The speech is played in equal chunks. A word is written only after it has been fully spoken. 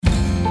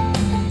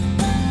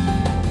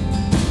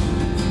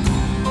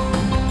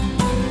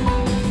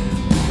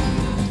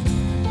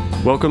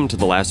Welcome to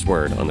The Last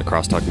Word on the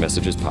Crosstalk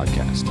Messages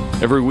podcast.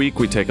 Every week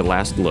we take a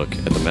last look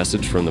at the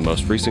message from the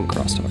most recent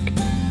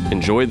Crosstalk.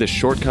 Enjoy this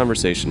short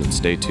conversation and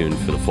stay tuned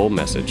for the full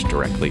message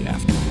directly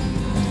after.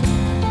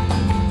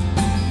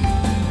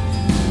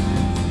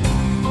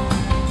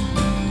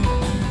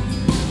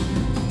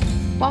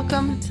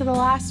 Welcome to The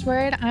Last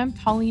Word. I'm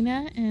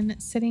Paulina,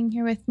 and sitting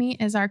here with me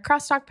is our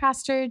Crosstalk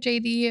pastor,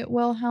 JD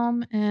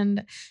Wilhelm.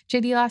 And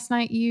JD, last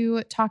night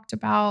you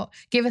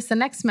gave us the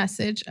next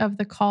message of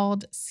the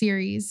Called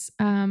series,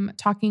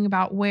 talking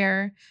about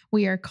where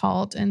we are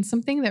called. And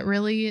something that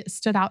really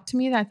stood out to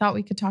me that I thought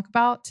we could talk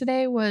about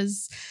today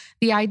was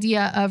the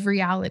idea of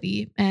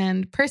reality.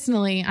 And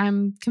personally,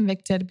 I'm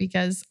convicted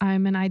because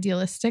I'm an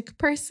idealistic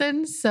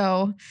person.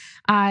 So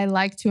I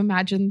like to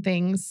imagine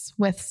things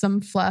with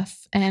some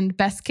fluff and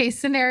best case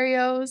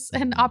scenarios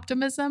and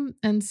optimism.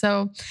 And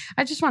so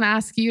I just want to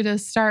ask you to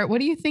start. What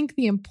do you think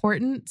the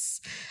importance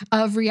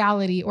of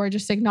reality, or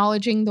just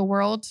acknowledging the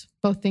world,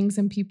 both things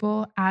and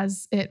people,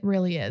 as it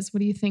really is? What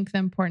do you think the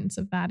importance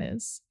of that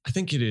is? I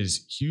think it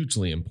is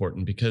hugely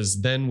important,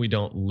 because then we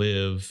don't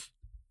live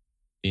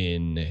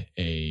in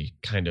a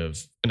kind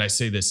of, and I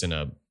say this in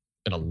a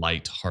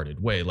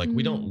light-hearted way, like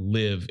we don't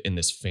live in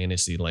this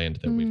fantasy land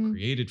that we've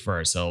created for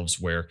ourselves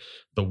where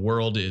the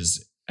world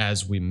is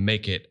as we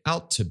make it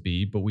out to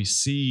be, but we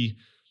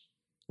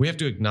have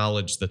to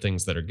acknowledge the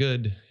things that are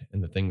good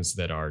and the things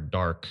that are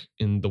dark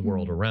in the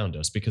world around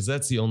us, because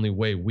that's the only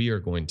way we are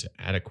going to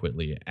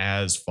adequately,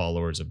 as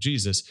followers of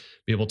Jesus,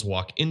 be able to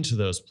walk into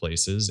those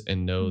places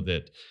and know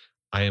that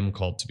I am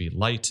called to be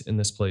light in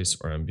this place,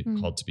 or I'm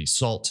called to be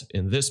salt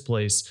in this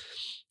place.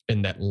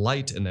 And that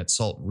light and that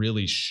salt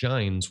really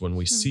shines when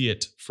we see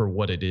it for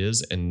what it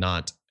is and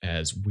not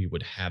as we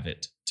would have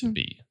it to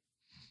be.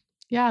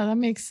 Yeah, that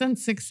makes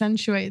sense.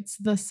 Accentuates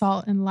the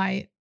salt and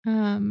light.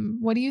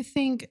 What do you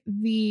think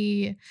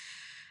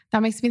that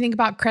makes me think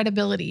about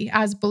credibility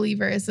as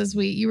believers, as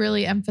you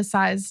really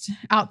emphasized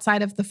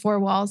outside of the four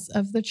walls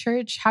of the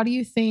church. How do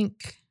you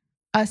think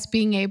us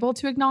being able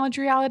to acknowledge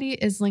reality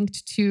is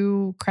linked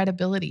to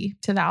credibility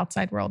to the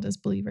outside world as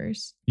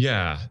believers?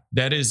 Yeah,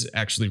 that is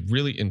actually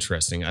really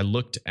interesting. I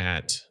looked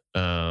at,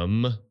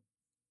 I'm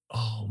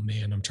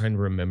trying to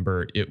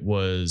remember. It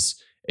was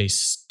a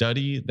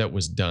study that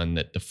was done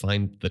that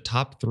defined the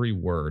top 3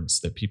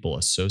 words that people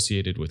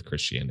associated with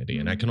Christianity.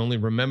 And I can only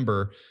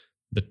remember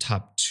the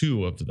top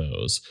 2 of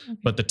those,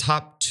 but the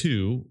top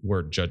 2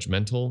 were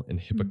judgmental and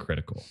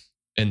hypocritical.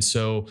 And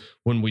so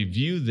when we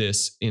view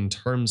this in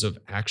terms of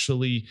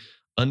actually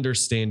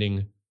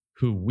understanding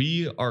who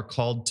we are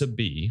called to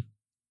be,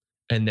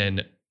 and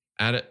then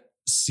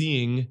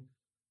seeing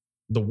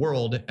the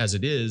world as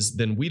it is,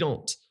 then we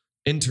don't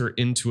enter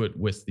into it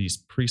with these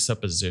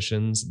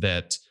presuppositions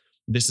that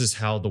this is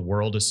how the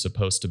world is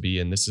supposed to be,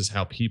 and this is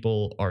how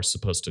people are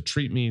supposed to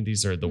treat me.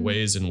 These are the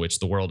ways in which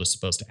the world is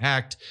supposed to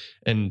act.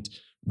 And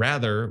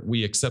rather,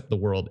 we accept the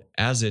world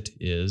as it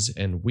is,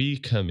 and we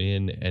come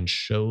in and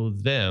show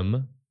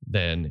them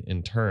then,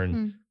 in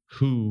turn,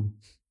 who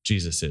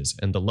Jesus is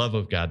and the love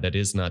of God that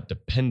is not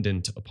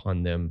dependent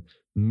upon them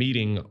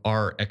meeting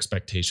our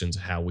expectations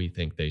of how we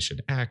think they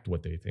should act,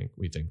 what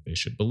we think they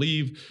should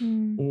believe,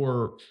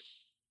 or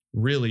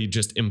really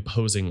just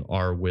imposing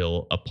our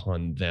will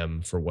upon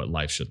them for what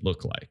life should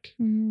look like.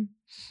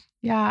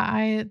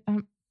 Yeah,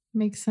 that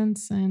makes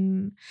sense.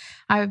 And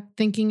I'm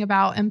thinking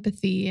about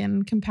empathy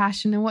and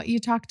compassion and what you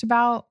talked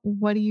about.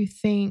 What do you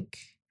think?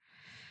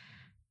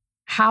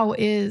 How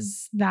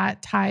is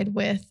that tied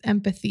with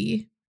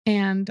empathy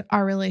and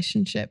our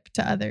relationship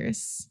to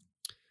others?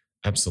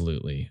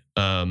 Absolutely.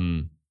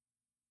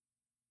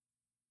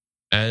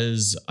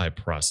 As I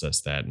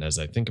process that, and as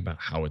I think about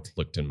how it's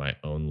looked in my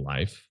own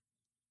life,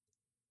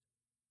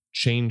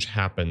 change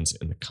happens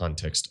in the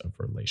context of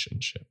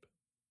relationship.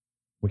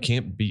 We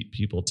can't beat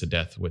people to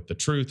death with the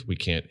truth. We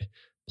can't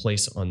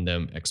place on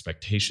them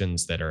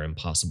expectations that are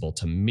impossible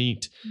to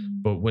meet.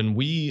 But when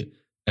we,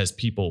 as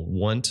people,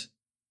 want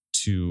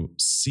to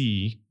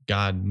see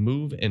God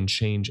move and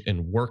change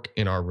and work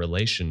in our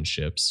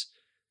relationships,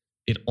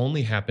 it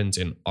only happens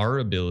in our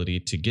ability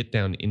to get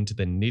down into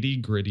the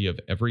nitty-gritty of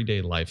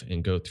everyday life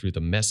and go through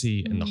the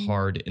messy and the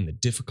hard and the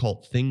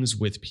difficult things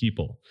with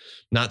people.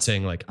 Not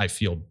saying like, I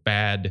feel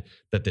bad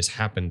that this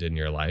happened in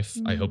your life.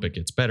 I hope it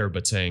gets better,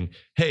 but saying,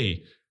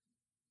 hey,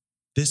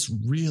 this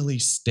really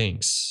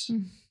stinks.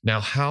 Now,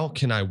 how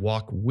can I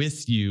walk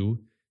with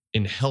you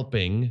in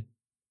helping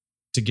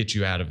to get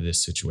you out of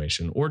this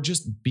situation, or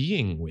just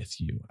being with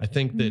you? I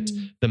think that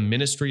the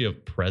ministry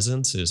of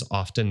presence is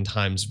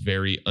oftentimes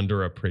very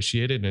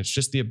underappreciated. And it's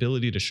just the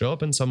ability to show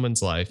up in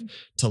someone's life,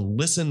 to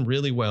listen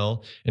really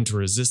well, and to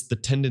resist the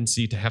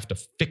tendency to have to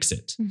fix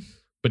it.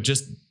 But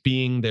just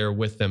being there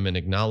with them and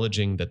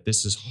acknowledging that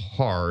this is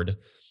hard,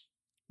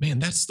 man,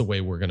 that's the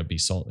way we're going to be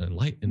salt and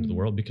light into the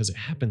world, because it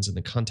happens in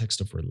the context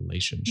of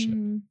relationship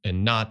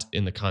and not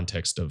in the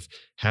context of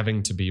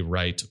having to be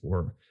right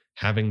or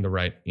having the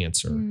right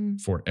answer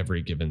for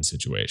every given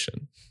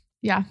situation.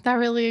 Yeah, that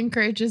really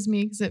encourages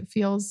me because it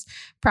feels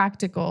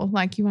practical.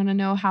 Like you want to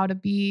know how to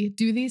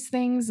do these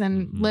things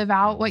and live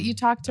out what you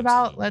talked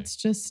about. Let's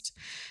just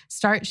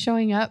start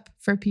showing up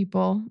for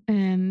people.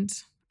 And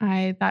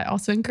that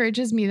also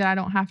encourages me that I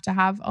don't have to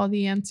have all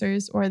the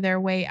answers or their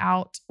way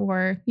out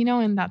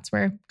and that's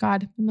where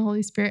God and the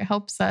Holy Spirit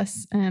helps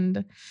us.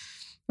 And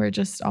we're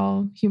just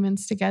all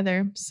humans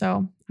together.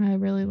 So I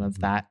really love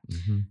that.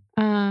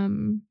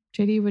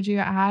 JD, would you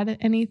add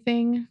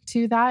anything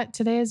to that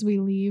today as we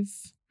leave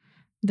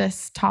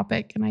this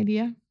topic and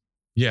idea?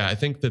 Yeah, I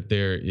think that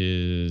there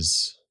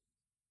is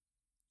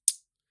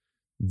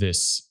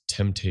this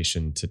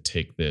temptation to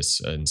take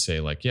this and say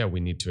like, yeah, we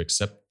need to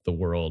accept the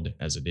world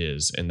as it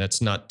is. And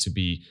that's not to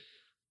be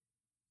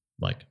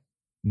like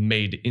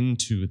made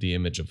into the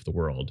image of the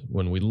world.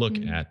 When we look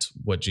at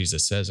what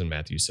Jesus says in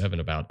Matthew 7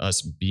 about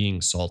us being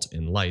salt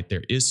and light,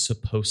 there is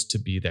supposed to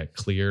be that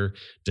clear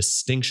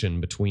distinction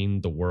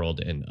between the world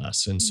and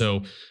us. And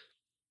so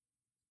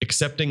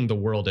accepting the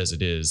world as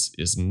it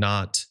is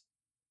not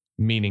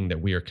meaning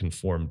that we are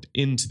conformed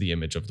into the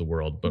image of the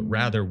world, but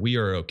rather we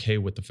are okay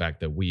with the fact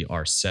that we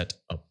are set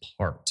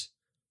apart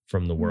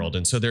from the world.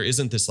 And so there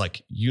isn't this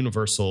like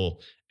universal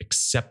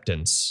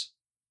acceptance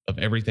of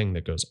everything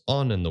that goes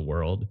on in the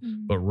world,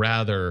 but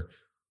rather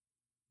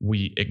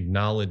we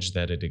acknowledge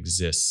that it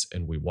exists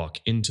and we walk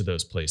into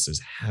those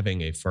places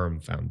having a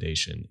firm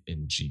foundation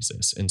in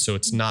Jesus. And so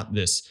it's not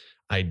this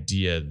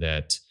idea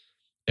that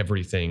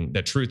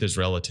that truth is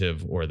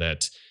relative or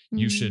that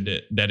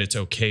that it's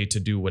okay to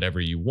do whatever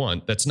you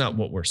want. That's not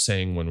what we're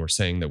saying when we're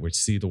saying that we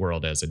see the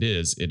world as it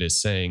is. It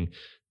is saying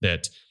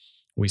that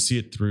we see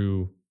it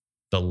through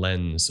the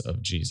lens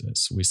of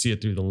Jesus. We see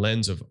it through the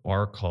lens of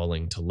our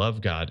calling to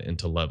love God and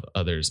to love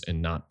others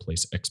and not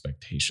place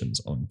expectations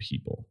on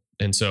people.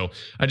 And so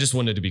I just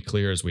wanted to be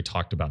clear as we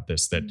talked about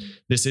this, that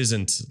this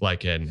isn't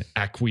like an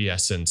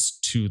acquiescence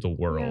to the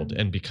world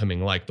and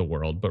becoming like the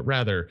world, but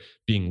rather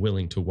being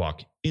willing to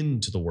walk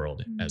into the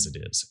world as it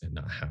is and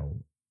not how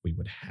we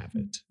would have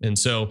it. And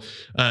so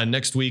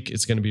next week,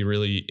 it's going to be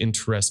really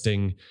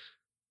interesting.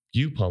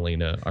 You,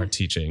 Paulina, are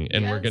teaching,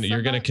 and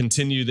you're going to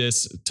continue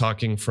this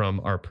talking from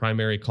our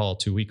primary call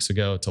 2 weeks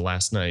ago to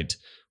last night.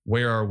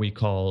 Where are we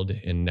called?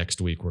 And next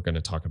week, we're going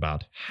to talk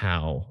about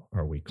how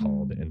are we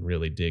called and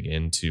really dig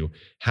into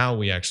how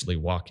we actually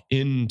walk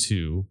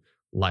into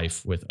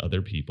life with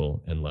other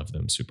people and love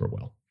them super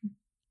well.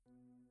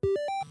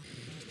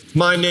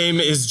 My name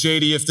is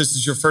JD. If this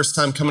is your first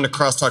time coming to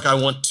Crosstalk, I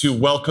want to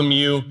welcome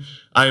you.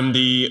 I'm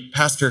the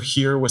pastor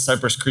here with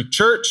Cypress Creek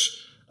Church.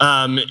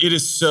 It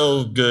is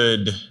so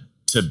good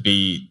to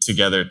be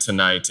together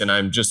tonight. And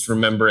I'm just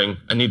remembering,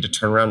 I need to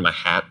turn around my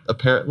hat,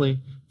 apparently,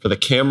 for the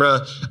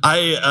camera.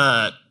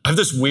 I have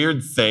this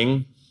weird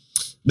thing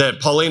that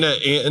Paulina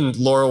and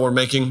Laura were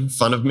making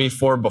fun of me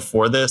for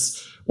before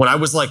this. When I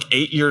was like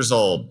 8 years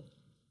old,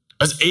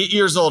 I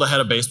had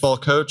a baseball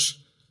coach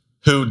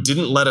who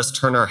didn't let us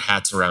turn our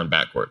hats around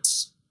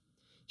backwards.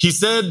 He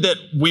said that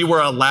we were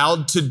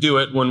allowed to do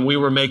it when we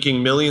were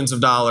making millions of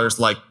dollars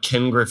like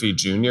Ken Griffey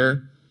Jr.,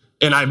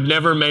 and I've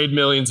never made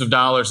millions of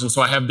dollars. And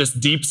so I have this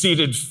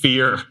deep-seated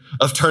fear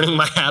of turning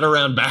my hat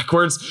around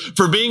backwards.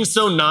 For being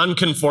so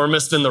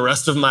nonconformist in the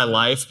rest of my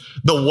life,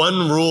 the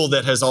one rule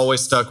that has always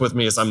stuck with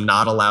me is I'm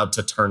not allowed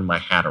to turn my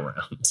hat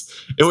around,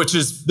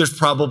 there's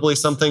probably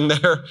something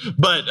there.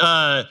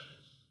 But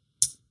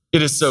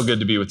it is so good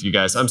to be with you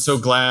guys. I'm so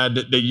glad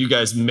that you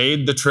guys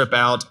made the trip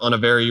out on a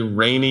very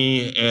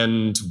rainy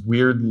and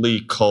weirdly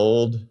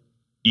cold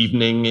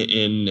evening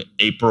in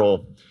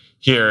April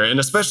here, and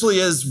especially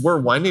as we're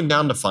winding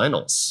down to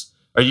finals.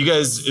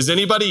 Is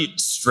anybody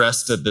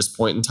stressed at this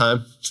point in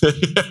time?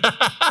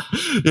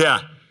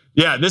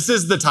 Yeah, this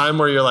is the time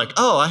where you're like,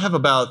 oh, I have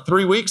about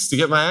 3 weeks to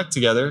get my act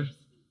together.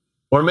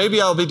 Or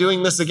maybe I'll be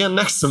doing this again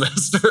next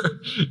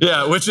semester.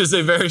 Yeah, which is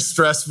a very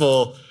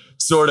stressful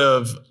sort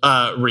of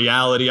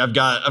reality. I've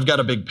got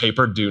a big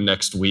paper due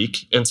next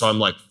week. And so I'm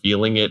like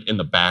feeling it in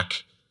the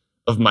back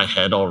of my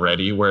head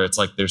already, where it's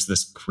like there's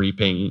this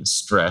creeping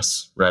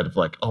stress, right? Of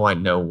like, oh, I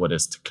know what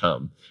is to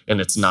come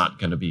and it's not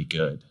going to be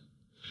good.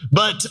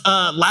 But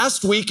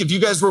last week, if you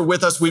guys were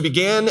with us, we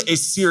began a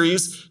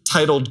series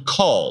titled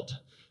Called.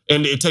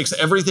 And it takes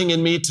everything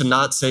in me to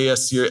not say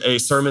a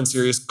sermon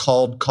series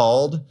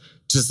called,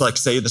 just like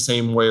say the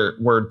same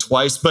word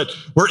twice. But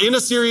we're in a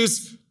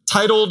series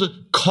titled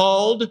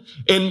Called,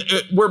 and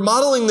we're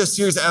modeling this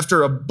series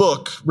after a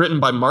book written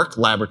by Mark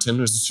Labberton,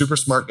 who's a super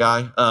smart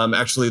guy,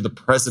 actually the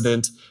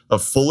president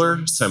of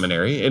Fuller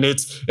Seminary, and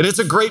it's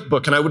a great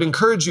book, and I would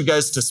encourage you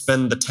guys to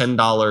spend the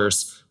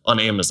 $10 on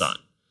Amazon.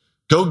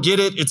 Go get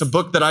it. It's a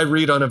book that I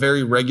read on a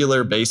very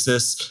regular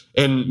basis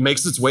and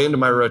makes its way into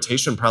my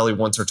rotation probably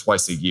once or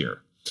twice a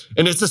year.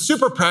 And it's a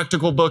super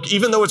practical book.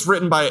 Even though it's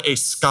written by a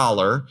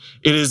scholar,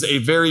 it is a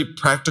very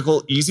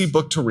practical, easy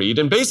book to read.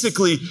 And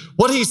basically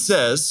what he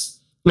says,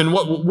 and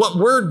what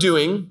we're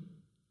doing,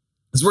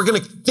 is we're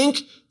going to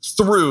think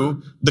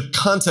through the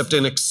concept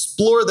and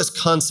explore this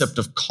concept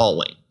of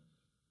calling.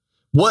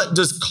 What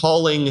does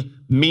calling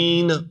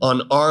mean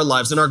on our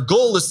lives? And our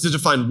goal is to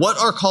define what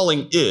our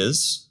calling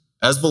is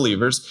as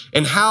believers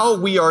and how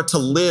we are to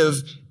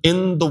live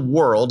in the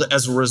world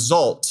as a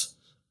result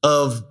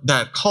of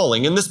that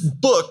calling. And this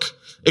book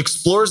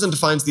explores and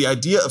defines the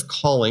idea of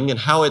calling and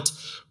how it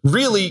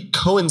really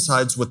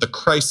coincides with the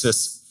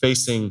crisis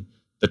facing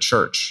the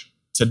church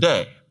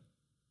today.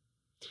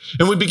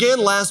 And we began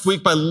last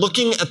week by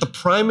looking at the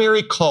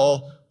primary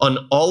call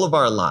on all of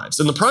our lives.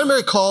 And the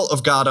primary call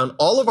of God on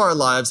all of our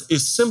lives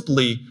is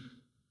simply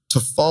to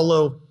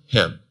follow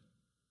him,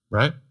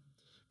 right?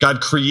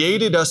 God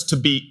created us to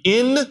be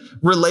in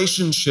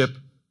relationship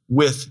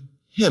with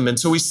him. And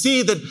so we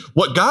see that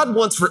what God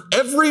wants for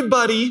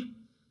everybody,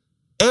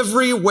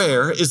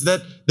 everywhere, is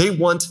that he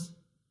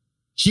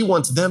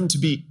wants them to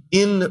be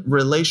in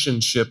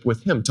relationship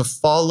with him, to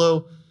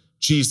follow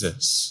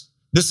Jesus.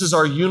 This is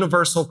our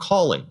universal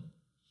calling.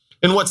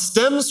 And what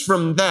stems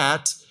from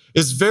that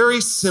is very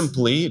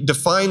simply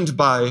defined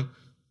by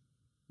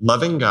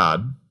loving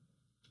God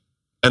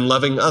and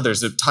loving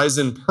others. It ties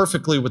in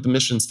perfectly with the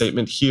mission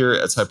statement here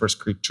at Cypress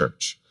Creek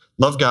Church.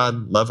 Love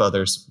God, love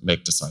others,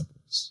 make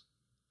disciples.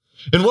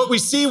 And what we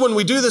see when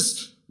we do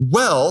this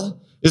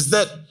well is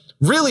that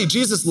really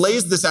Jesus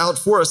lays this out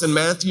for us in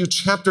Matthew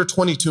chapter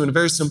 22 in a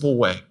very simple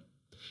way.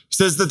 He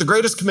says that the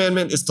greatest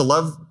commandment is to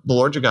love the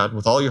Lord your God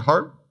with all your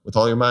heart, with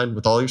all your mind,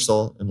 with all your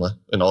soul,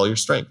 and all your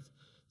strength.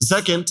 The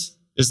second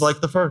is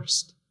like the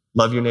first.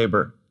 Love your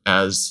neighbor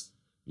as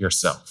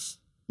yourself.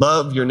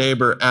 Love your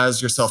neighbor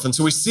as yourself. And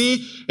so we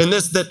see in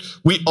this that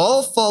we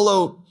all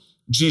follow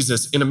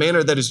Jesus in a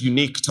manner that is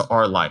unique to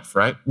our life,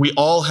 right? We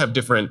all have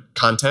different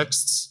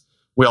contexts.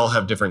 We all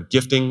have different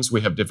giftings.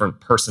 We have different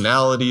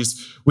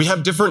personalities. We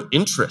have different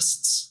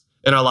interests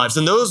in our lives.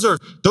 And those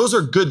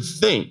are good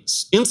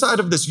things. Inside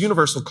of this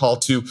universal call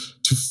to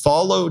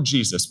follow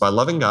Jesus by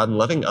loving God and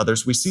loving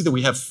others, we see that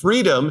we have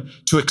freedom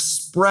to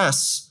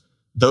express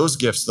those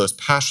gifts, those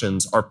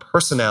passions, our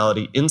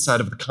personality inside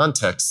of the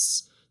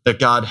contexts that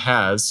God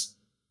has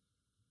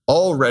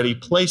already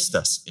placed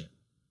us in.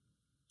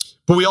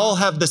 But we all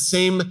have the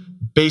same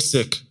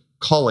basic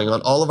calling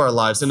on all of our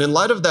lives. And in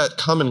light of that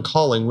common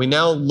calling, we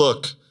now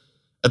look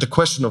at the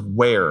question of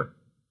where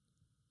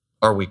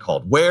are we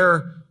called?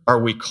 Where are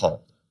we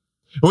called?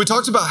 And we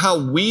talked about how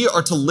we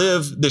are to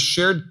live this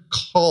shared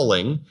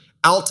calling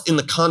out in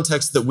the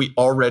context that we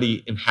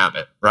already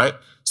inhabit, right?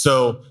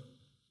 So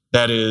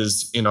that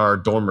is in our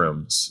dorm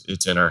rooms,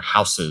 it's in our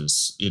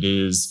houses, it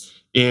is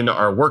in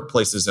our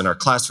workplaces, in our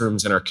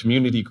classrooms, in our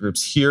community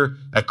groups here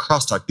at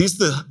Crosstalk.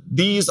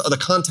 These are the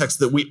contexts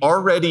that we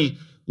already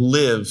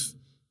live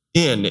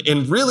in.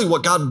 And really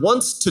what God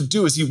wants to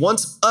do is he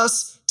wants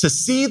us to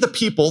see the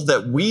people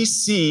that we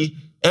see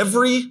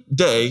every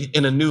day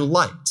in a new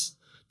light.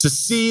 To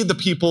see the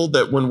people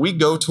that when we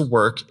go to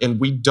work and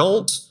we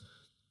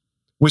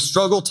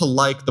struggle to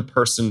like the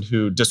person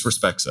who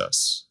disrespects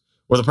us,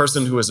 or the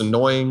person who is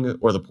annoying,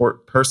 or the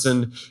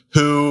person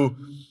who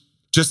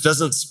just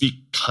doesn't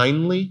speak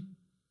kindly.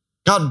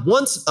 God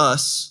wants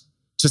us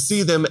to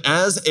see them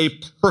as a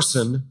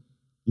person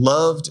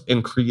loved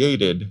and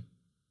created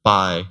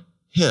by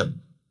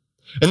him.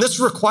 And this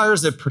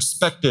requires a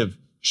perspective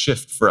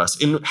shift for us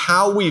in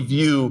how we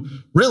view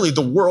really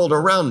the world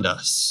around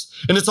us.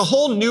 And it's a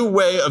whole new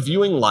way of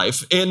viewing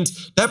life. And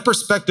that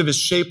perspective is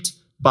shaped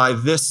by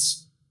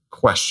this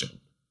question: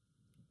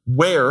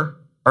 where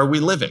are we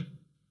living?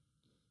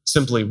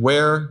 Simply,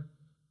 where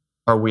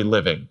are we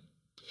living?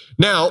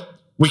 Now,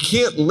 we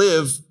can't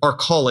live our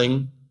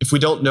calling if we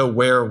don't know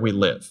where we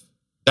live.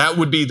 That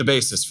would be the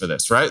basis for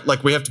this, right?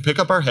 Like we have to pick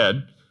up our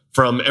head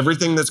from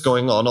everything that's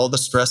going on, all the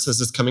stress as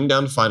it's coming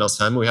down to finals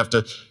time. We have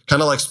to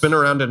kind of like spin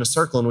around in a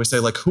circle and we say,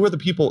 like, who are the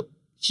people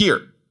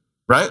here,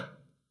 right?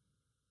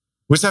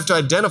 We just have to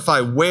identify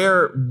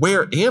where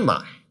am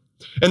I?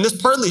 And this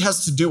partly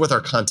has to do with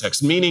our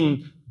context,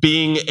 meaning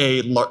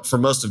for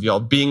most of y'all,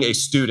 being a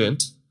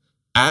student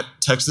at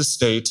Texas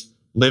State,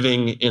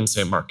 living in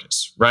San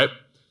Marcos, right?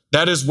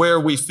 That is where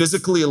we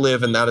physically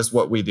live, and that is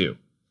what we do.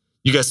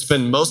 You guys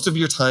spend most of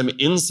your time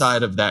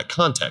inside of that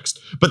context.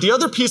 But the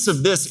other piece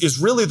of this is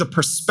really the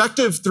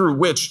perspective through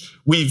which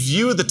we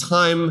view the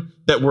time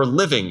that we're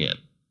living in.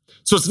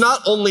 So it's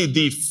not only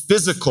the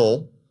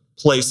physical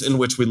place in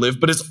which we live,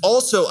 but it's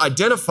also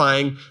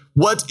identifying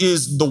what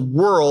is the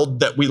world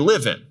that we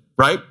live in,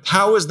 right?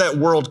 How is that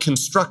world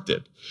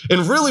constructed?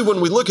 And really,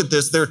 when we look at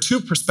this, there are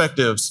two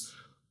perspectives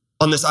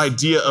on this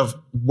idea of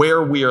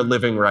where we are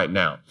living right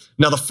now.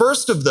 Now, the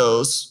first of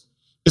those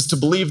is to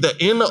believe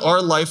that in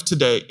our life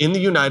today, in the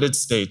United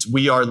States,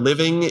 we are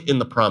living in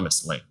the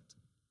promised land.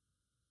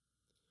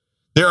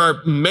 There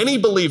are many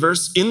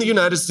believers in the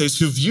United States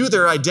who view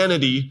their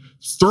identity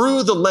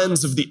through the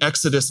lens of the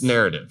Exodus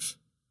narrative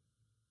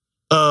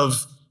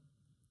of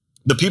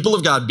the people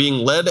of God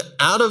being led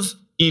out of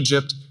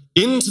Egypt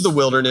into the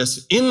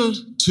wilderness,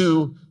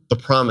 into the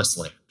promised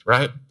land,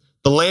 right?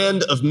 The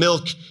land of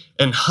milk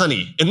and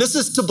honey. And this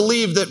is to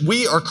believe that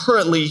we are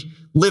currently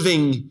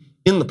living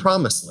in the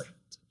promised land.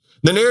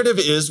 The narrative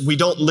is we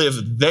don't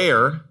live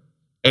there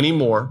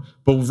anymore,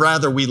 but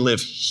rather we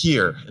live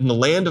here in the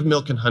land of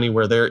milk and honey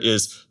where there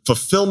is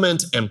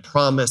fulfillment and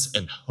promise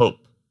and hope,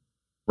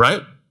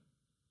 right?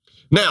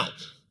 Now,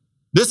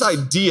 this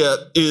idea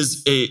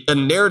is a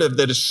narrative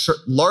that is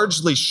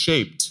largely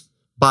shaped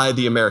by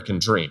the American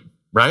dream,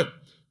 right?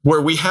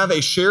 Where we have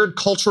a shared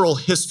cultural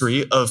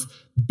history of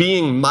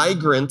being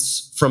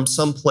migrants from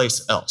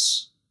someplace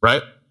else,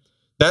 right?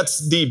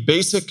 That's the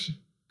basic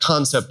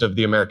concept of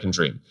the American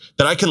dream,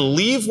 that I can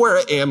leave where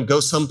I am, go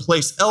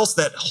someplace else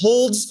that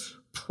holds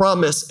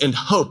promise and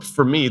hope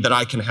for me that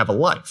I can have a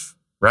life,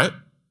 right?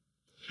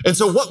 And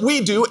so what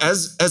we do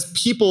as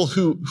people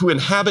who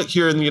inhabit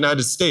here in the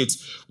United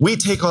States, we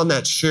take on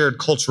that shared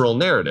cultural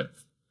narrative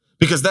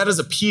because that is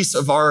a piece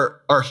of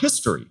our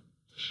history.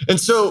 And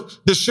so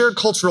the shared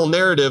cultural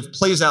narrative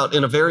plays out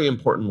in a very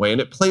important way, and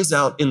it plays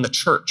out in the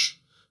church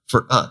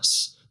for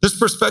us. This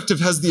perspective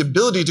has the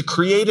ability to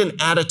create an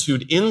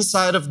attitude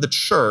inside of the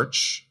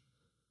church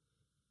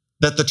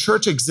that the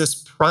church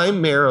exists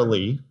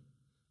primarily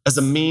as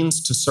a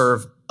means to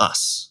serve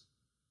us,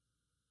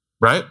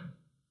 right?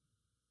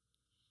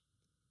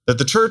 That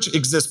the church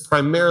exists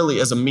primarily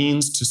as a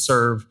means to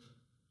serve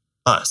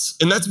us.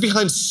 And that's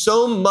behind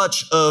so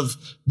much of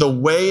the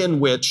way in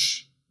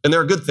which, and there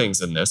are good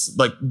things in this,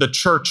 like the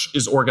church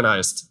is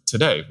organized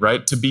today,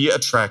 right? To be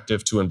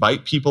attractive, to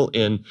invite people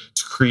in,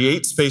 to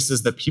create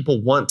spaces that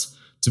people want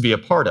to be a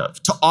part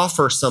of, to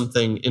offer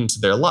something into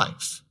their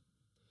life.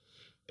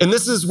 And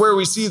this is where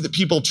we see the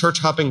people church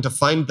hopping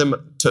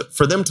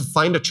for them to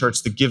find a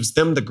church that gives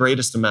them the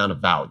greatest amount of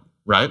value,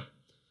 right?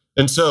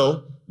 And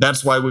so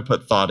that's why we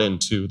put thought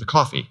into the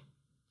coffee.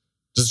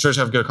 Does the church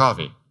have good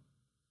coffee,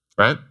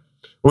 right?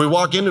 Or we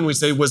walk in and we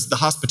say, was the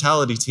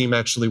hospitality team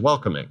actually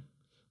welcoming?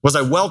 Was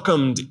I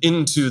welcomed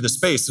into the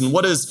space? And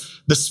what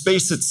does the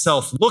space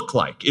itself look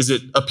like? Is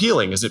it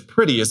appealing? Is it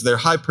pretty? Is there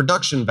high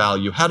production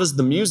value? How does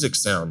the music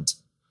sound,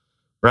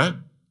 right?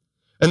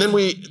 And then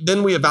we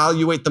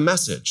evaluate the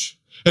message.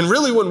 And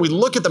really, when we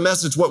look at the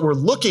message, what we're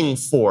looking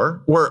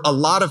for, or a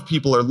lot of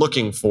people are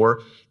looking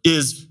for,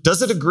 is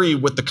does it agree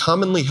with the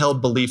commonly held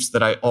beliefs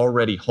that I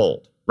already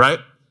hold, right?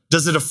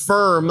 Does it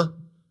affirm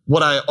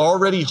what I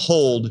already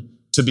hold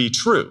to be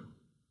true?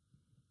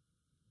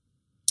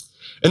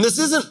 And this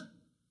isn't,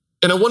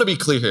 and I want to be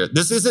clear here,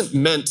 this isn't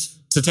meant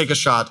to take a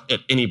shot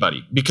at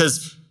anybody,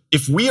 because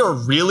if we are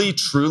really,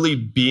 truly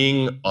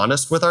being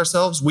honest with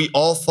ourselves, we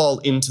all fall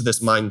into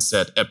this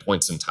mindset at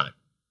points in time,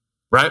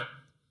 right?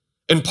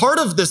 And part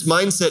of this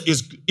mindset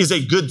is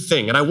a good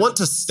thing. And I want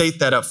to state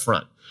that up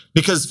front,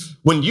 because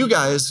when you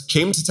guys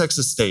came to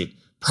Texas State,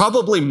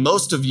 probably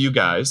most of you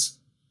guys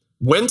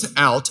went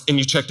out and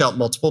you checked out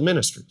multiple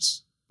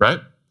ministries, right?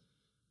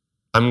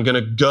 I'm going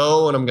to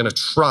go and I'm going to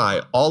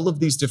try all of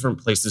these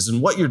different places. And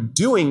what you're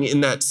doing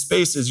in that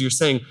space is you're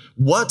saying,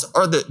 what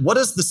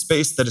is the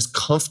space that is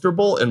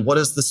comfortable and what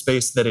is the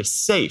space that is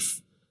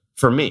safe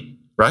for me,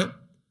 right?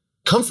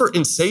 Comfort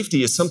and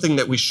safety is something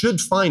that we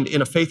should find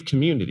in a faith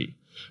community.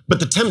 But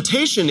the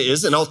temptation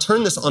is, and I'll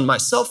turn this on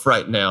myself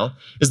right now,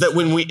 is that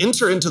when we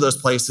enter into those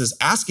places,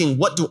 asking,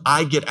 what do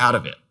I get out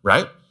of it,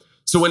 right?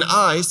 So when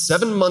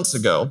 7 months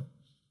ago,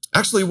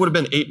 actually it would have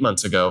been 8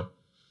 months ago,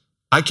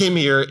 I came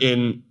here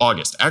in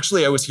August.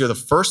 Actually, I was here the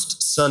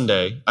first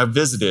Sunday. I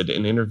visited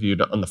and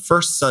interviewed on the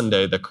first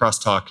Sunday that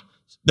Crosstalk,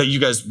 that you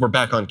guys were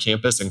back on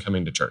campus and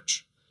coming to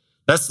church.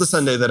 That's the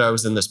Sunday that I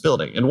was in this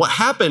building. And what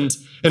happened,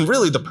 and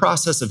really the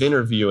process of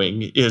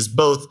interviewing is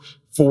both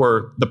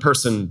for the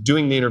person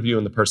doing the interview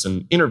and the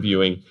person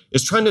interviewing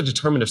is trying to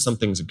determine if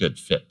something's a good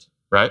fit,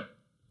 right?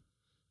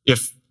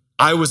 If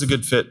I was a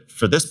good fit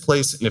for this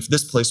place and if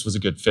this place was a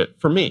good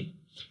fit for me.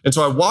 And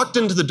so I walked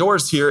into the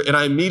doors here and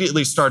I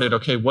immediately started,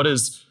 okay, what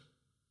does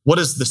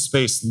the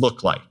space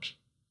look like?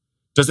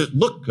 Does it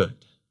look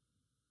good?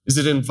 Is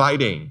it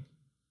inviting?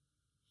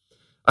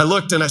 I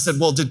looked and I said,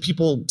 well, did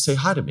people say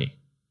hi to me?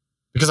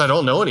 Because I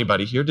don't know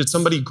anybody here. Did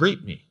somebody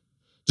greet me?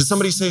 Did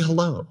somebody say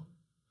hello?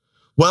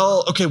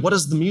 Well, okay, what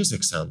does the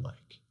music sound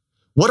like?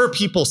 What are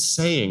people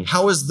saying?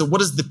 What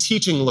does the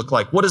teaching look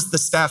like? What does the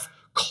staff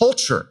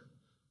culture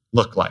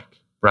look like,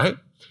 right?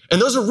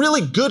 And those are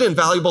really good and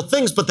valuable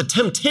things, but the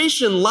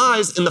temptation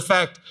lies in the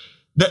fact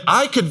that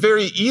I could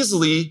very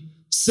easily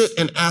sit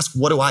and ask,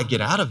 what do I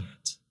get out of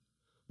it?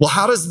 Well,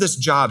 how does this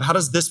job, how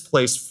does this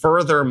place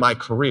further my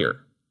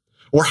career?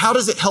 Or how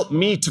does it help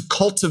me to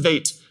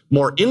cultivate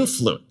more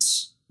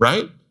influence,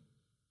 right?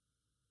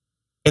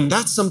 And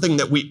that's something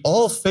that we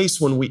all face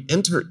when we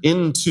enter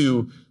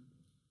into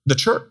the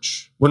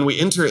church, when we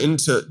enter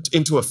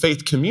into a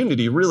faith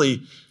community,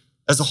 really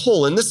as a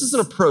whole. And this is an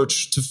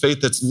approach to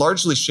faith that's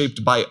largely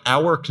shaped by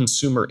our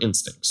consumer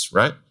instincts,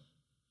 right?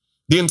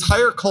 The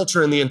entire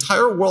culture and the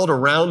entire world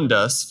around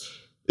us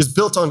is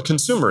built on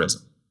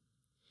consumerism.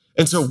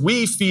 And so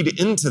we feed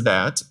into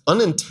that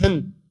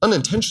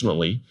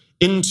unintentionally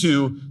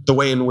into the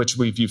way in which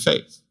we view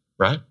faith,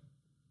 right?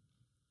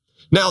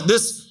 Now,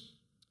 this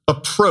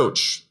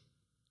approach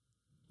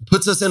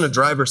puts us in a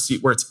driver's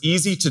seat where it's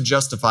easy to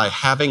justify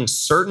having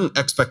certain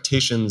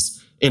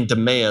expectations and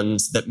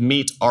demands that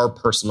meet our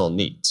personal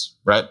needs,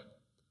 right?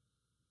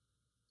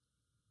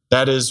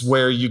 That is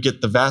where you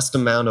get the vast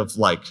amount of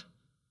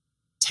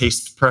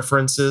taste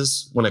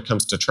preferences when it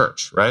comes to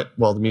church, right?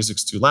 Well, the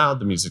music's too loud,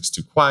 the music's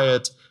too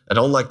quiet, I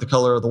don't like the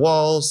color of the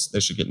walls. They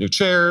should get new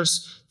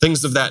chairs,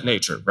 things of that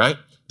nature, right?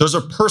 Those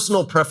are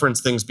personal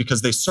preference things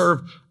because they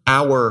serve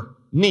our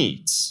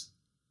needs.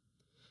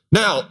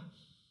 Now,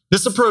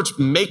 this approach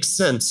makes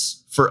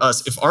sense for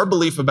us if our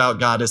belief about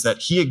God is that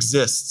he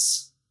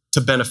exists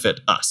to benefit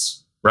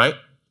us, right?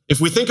 If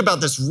we think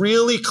about this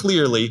really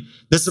clearly,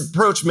 this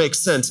approach makes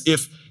sense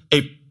if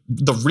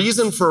the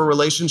reason for a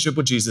relationship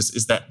with Jesus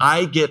is that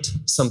I get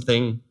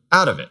something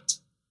out of it.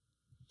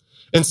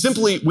 And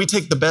simply, we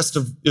take the best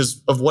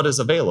of what is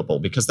available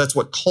because that's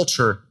what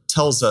culture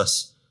tells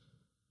us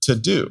to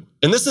do.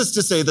 And this is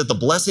to say that the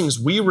blessings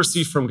we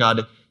receive from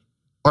God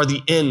are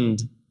the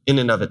end in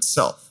and of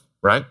itself,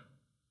 right?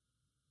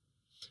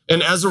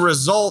 And as a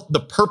result, the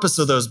purpose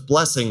of those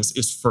blessings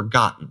is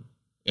forgotten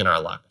in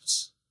our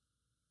lives.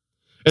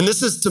 And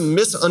this is to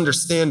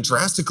misunderstand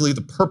drastically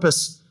the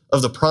purpose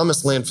of the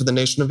promised land for the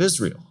nation of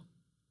Israel.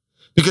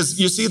 Because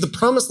you see, the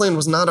promised land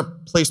was not a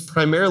place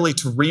primarily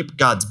to reap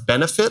God's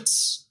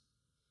benefits,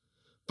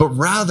 but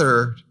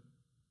rather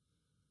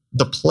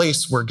the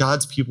place where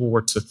God's people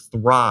were to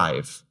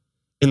thrive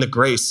in the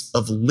grace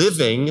of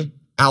living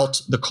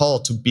out the call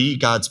to be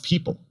God's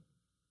people,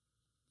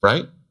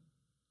 right?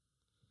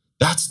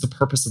 That's the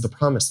purpose of the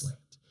promised land.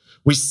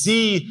 We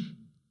see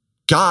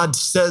God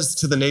says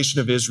to the nation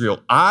of Israel,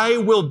 I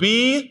will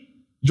be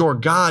your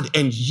God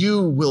and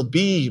you will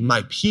be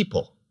my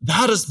people.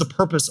 That is the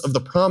purpose of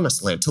the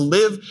promised land, to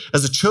live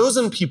as a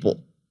chosen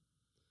people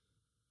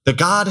that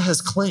God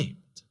has claimed.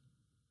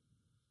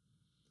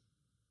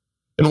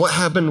 And what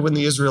happened when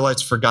the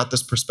Israelites forgot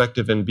this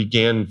perspective and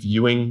began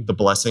viewing the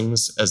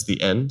blessings as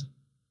the end?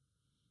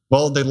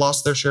 Well, they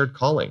lost their shared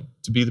calling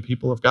to be the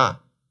people of God.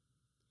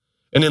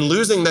 And in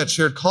losing that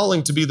shared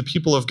calling to be the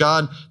people of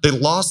God, they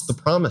lost the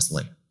promised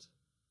land.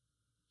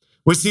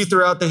 We see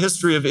throughout the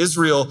history of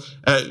Israel,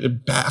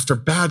 after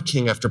bad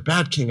king, after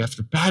bad king,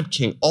 after bad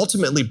king,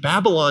 ultimately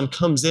Babylon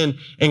comes in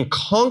and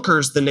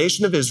conquers the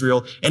nation of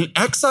Israel and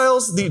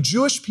exiles the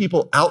Jewish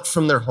people out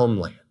from their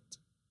homeland.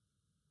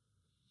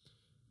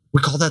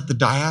 We call that the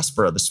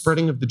diaspora, the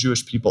spreading of the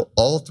Jewish people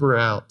all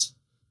throughout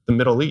the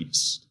Middle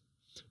East.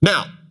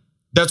 Now,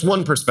 that's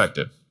one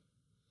perspective.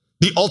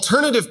 The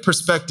alternative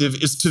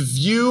perspective is to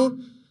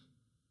view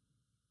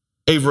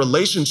a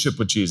relationship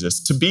with Jesus,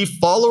 to be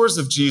followers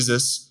of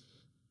Jesus,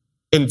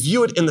 and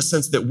view it in the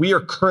sense that we are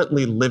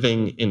currently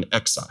living in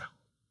exile,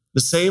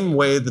 the same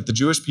way that the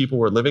Jewish people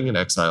were living in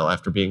exile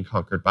after being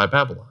conquered by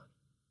Babylon.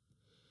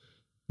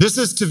 This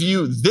is to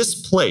view this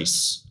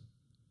place,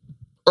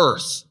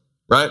 earth,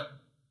 right?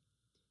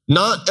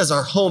 Not as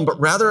our home, but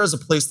rather as a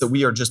place that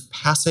we are just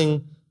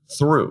passing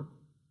through.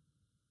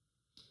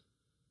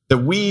 That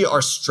we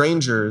are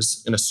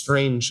strangers in a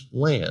strange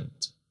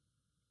land.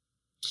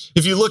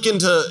 If you look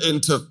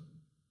into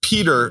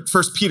Peter,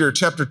 1 Peter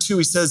chapter 2,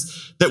 he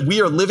says that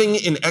we are living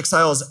in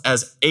exiles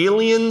as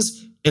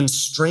aliens and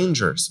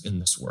strangers in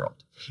this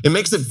world. It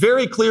makes it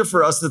very clear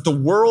for us that the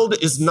world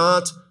is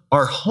not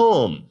our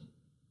home.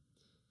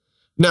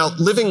 Now,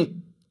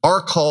 living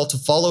our call to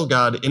follow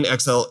God in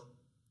exile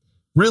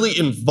really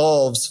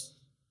involves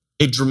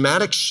a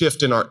dramatic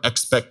shift in our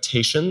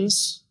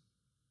expectations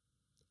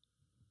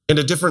and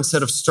a different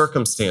set of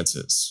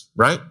circumstances,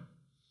 right?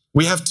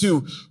 We have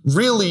to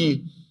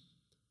really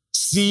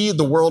see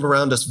the world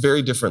around us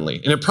very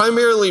differently. And it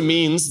primarily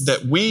means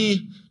that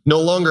we no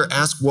longer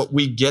ask what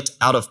we get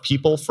out of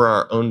people for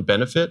our own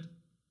benefit,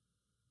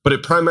 but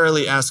it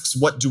primarily asks,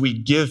 what do we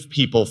give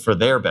people for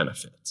their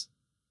benefit,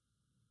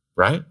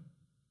 right?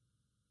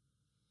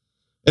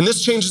 And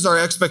this changes our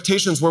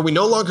expectations where we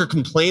no longer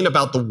complain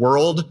about the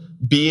world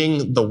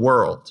being the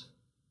world,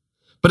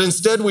 but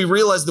instead we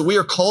realize that we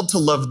are called to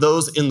love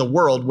those in the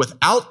world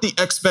without the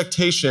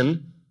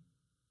expectation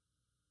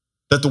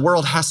that the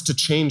world has to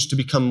change to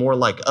become more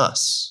like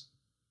us.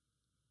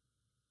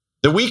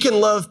 That we can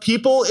love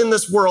people in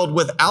this world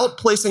without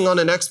placing on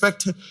an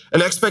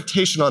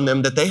expectation on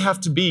them that they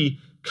have to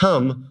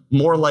become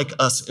more like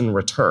us in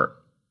return.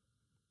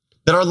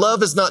 That our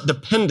love is not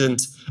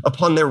dependent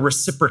upon their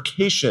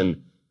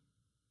reciprocation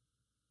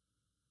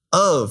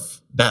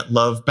of that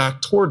love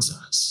back towards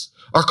us.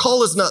 Our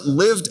call is not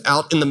lived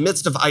out in the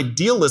midst of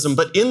idealism,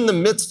 but in the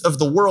midst of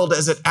the world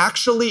as it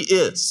actually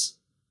is.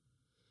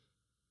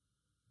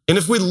 And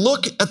if we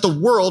look at the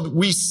world,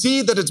 we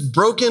see that it's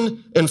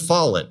broken and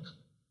fallen,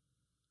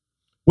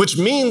 which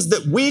means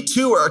that we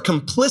too are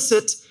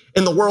complicit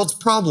in the world's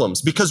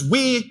problems because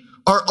we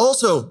are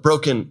also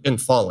broken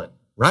and fallen,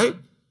 right?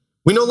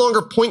 We no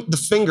longer point the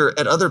finger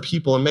at other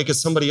people and make it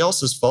somebody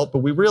else's fault, but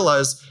we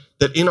realize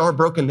that in our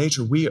broken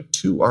nature, we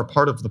too are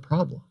part of the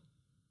problem.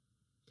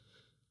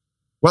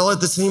 While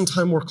at the same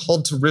time, we're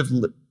called to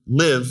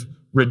live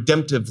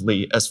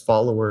redemptively as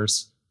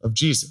followers of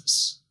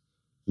Jesus,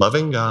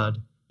 loving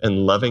God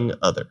and loving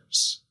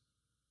others.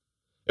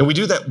 And we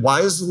do that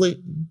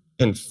wisely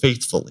and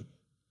faithfully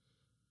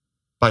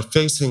by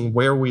facing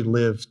where we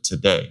live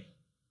today,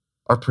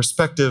 our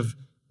perspective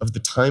of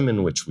the time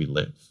in which we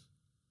live.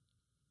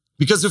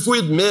 Because if we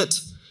admit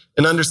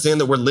and understand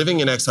that we're living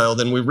in exile,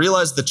 then we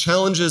realize the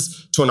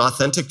challenges to an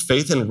authentic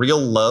faith and real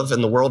love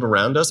in the world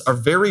around us are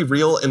very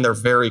real and they're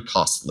very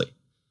costly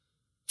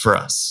for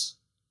us.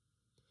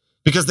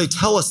 Because they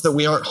tell us that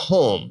we aren't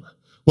home.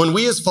 When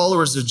we as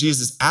followers of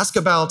Jesus ask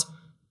about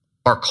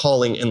our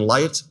calling in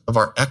light of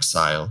our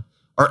exile,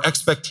 our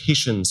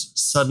expectations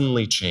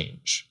suddenly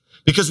change.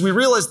 Because we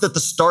realize that the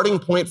starting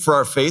point for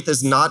our faith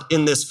is not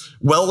in this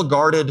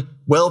well-guarded,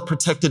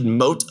 well-protected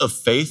moat of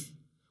faith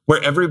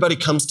where everybody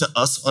comes to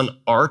us on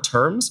our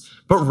terms,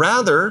 but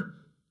rather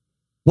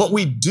what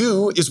we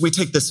do is we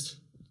take this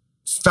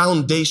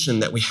foundation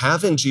that we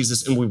have in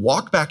Jesus and we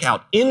walk back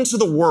out into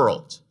the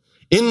world,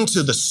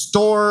 into the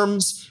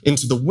storms,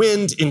 into the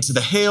wind, into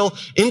the hail,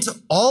 into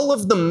all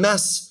of the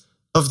mess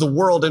of the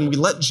world, and we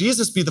let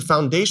Jesus be the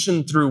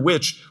foundation through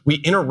which we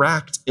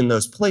interact in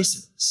those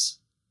places.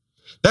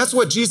 That's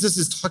what Jesus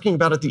is talking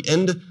about at the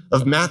end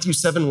of Matthew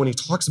 7 when he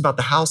talks about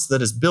the house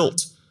that is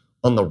built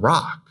on the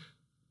rock.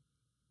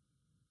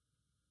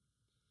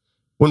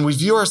 When we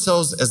view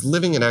ourselves as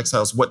living in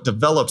exiles, what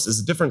develops is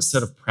a different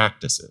set of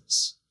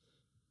practices.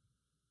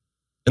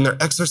 And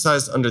they're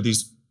exercised under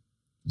these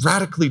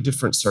radically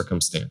different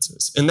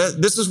circumstances. And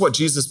this is what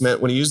Jesus meant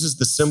when he uses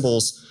the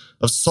symbols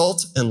of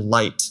salt and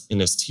light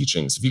in his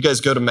teachings. If you guys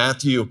go to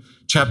Matthew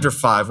chapter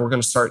 5, we're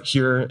going to start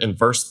here in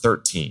verse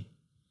 13.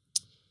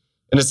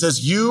 And it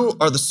says, "You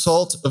are the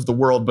salt of the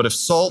world, but if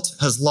salt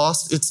has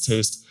lost its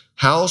taste,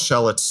 how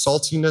shall its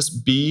saltiness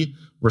be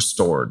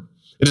restored?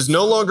 It is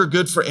no longer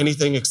good for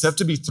anything except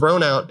to be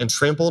thrown out and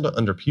trampled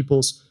under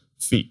people's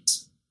feet."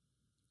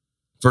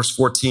 Verse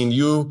 14,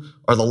 "You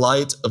are the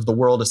light of the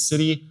world. A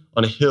city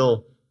on a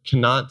hill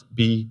cannot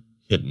be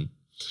hidden.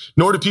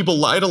 Nor do people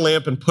light a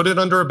lamp and put it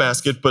under a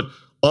basket, but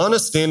on a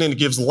stand, and it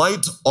gives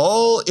light to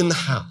all in the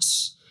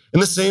house.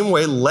 In the same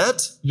way,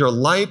 let your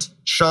light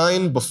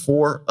shine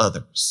before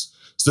others,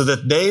 so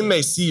that they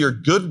may see your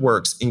good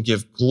works and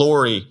give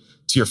glory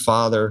to your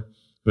Father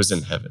who is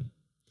in heaven."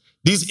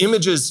 These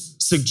images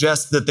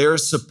suggest that there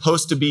is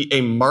supposed to be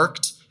a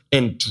marked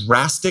and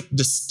drastic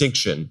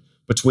distinction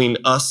between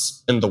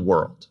us and the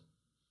world.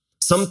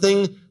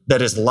 Something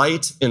that is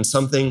light and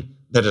something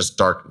that is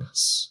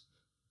darkness.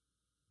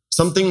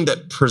 Something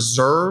that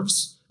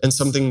preserves and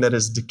something that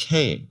is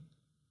decaying.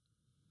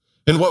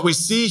 And what we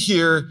see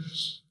here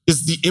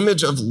is the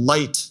image of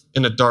light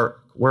in a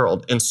dark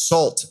world and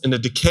salt in a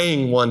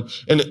decaying one.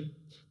 And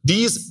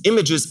these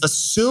images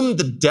assume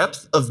the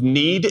depth of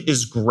need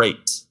is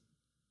great.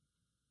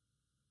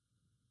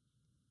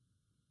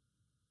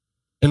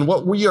 And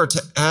what we are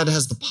to add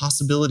has the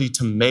possibility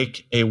to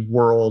make a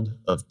world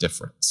of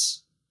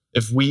difference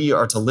if we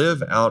are to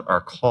live out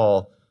our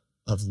call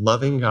of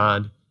loving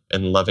God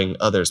and loving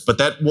others. But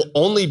that will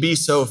only be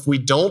so if we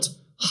don't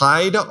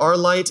hide our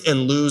light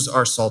and lose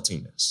our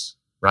saltiness,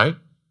 right?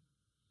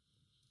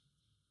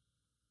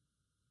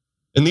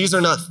 And these are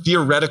not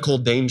theoretical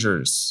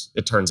dangers,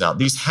 it turns out.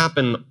 These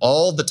happen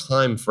all the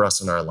time for us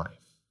in our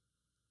life.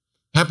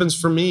 It happens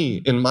for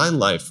me in my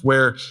life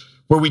where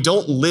we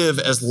don't live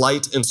as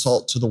light and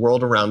salt to the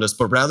world around us,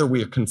 but rather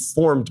we are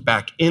conformed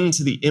back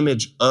into the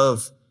image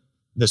of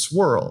this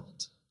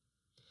world.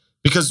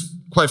 Because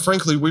quite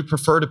frankly, we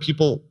prefer that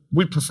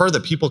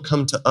people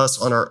come to us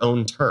on our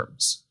own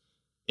terms,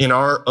 in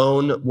our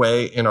own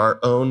way,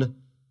 the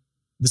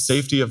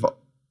safety of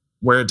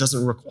where it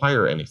doesn't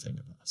require anything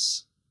of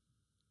us.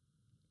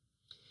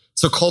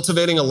 So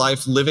cultivating a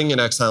life living in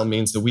exile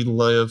means that we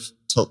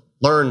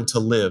learn to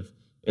live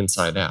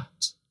inside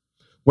out.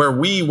 Where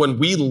when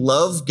we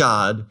love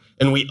God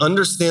and we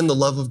understand the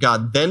love of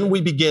God, then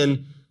we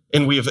begin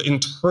and we have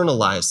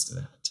internalized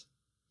that.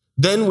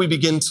 Then we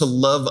begin to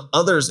love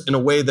others in a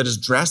way that is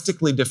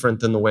drastically different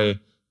than the way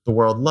the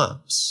world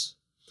loves.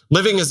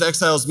 Living as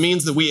exiles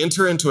means that we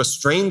enter into a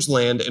strange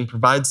land and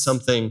provide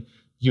something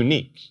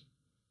unique.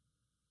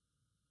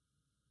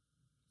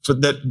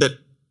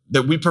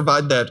 That we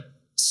provide that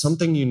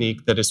something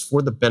unique that is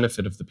for the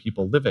benefit of the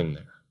people living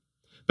there.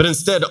 But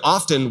instead,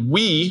 often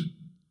we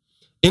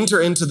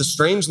enter into the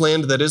strange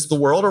land that is the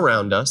world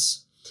around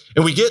us,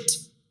 and we get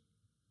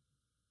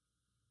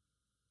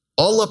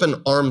all up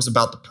in arms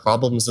about the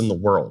problems in the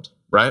world,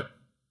 right?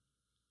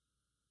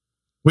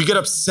 We get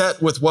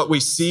upset with what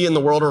we see in the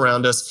world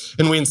around us,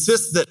 and we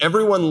insist that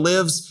everyone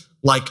lives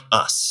like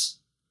us.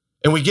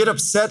 And we get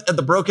upset at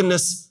the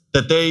brokenness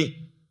that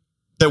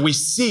we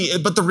see.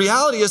 But the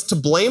reality is, to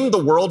blame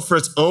the world for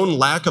its own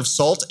lack of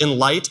salt and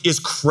light is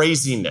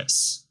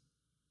craziness.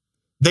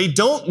 They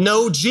don't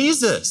know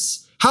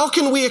Jesus. How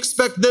can we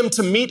expect them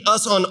to meet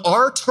us on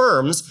our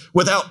terms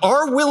without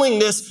our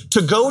willingness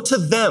to go to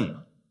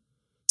them,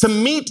 to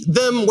meet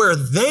them where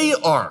they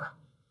are?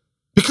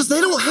 Because they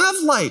don't have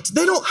light.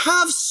 They don't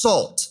have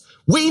salt.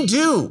 We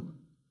do.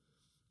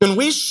 And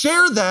we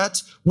share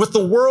that with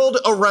the world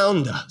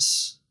around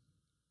us.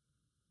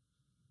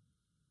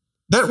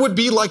 That would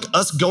be like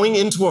us going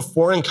into a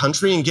foreign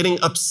country and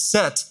getting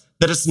upset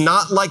that it's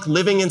not like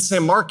living in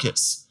San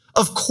Marcos.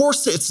 Of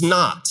course it's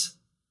not.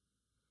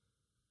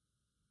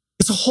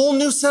 It's a whole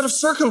new set of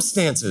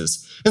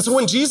circumstances. And so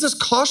when Jesus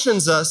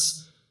cautions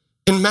us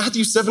In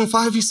Matthew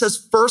 7:5, he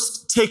says,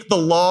 first take the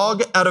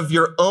log out of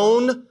your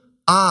own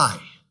eye.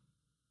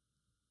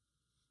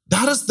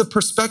 That is the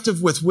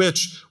perspective with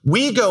which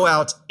we go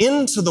out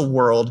into the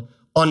world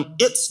on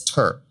its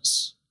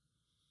terms.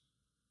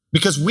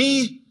 Because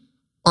we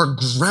are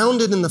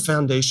grounded in the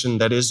foundation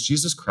that is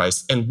Jesus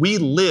Christ, and we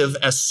live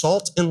as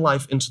salt and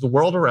life into the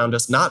world around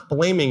us, not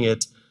blaming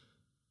it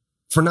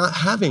for not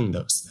having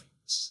those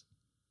things.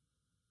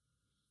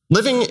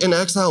 Living in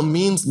exile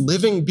means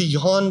living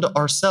beyond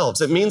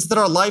ourselves. It means that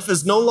our life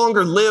is no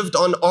longer lived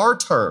on our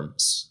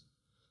terms.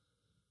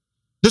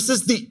 This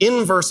is the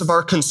inverse of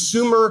our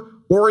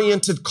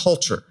consumer-oriented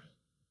culture.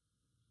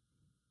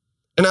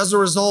 And as a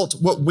result,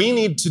 what we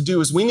need to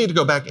do is we need to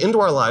go back into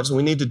our lives and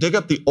we need to dig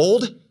up the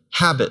old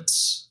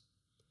habits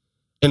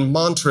and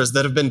mantras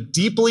that have been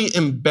deeply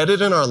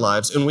embedded in our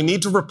lives, and we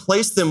need to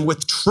replace them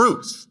with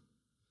truth.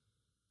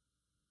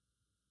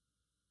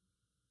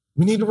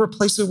 We need to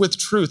replace it with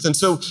truth. And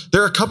so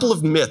there are a couple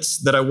of myths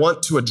that I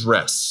want to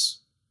address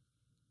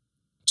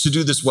to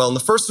do this well. And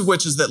the first of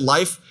which is that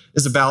life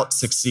is about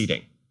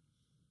succeeding.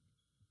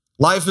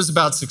 Life is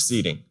about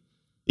succeeding.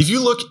 If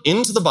you look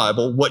into the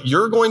Bible, what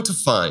you're going to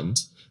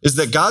find is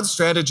that God's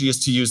strategy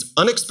is to use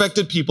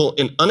unexpected people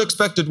in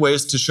unexpected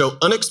ways to show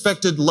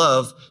unexpected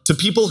love to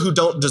people who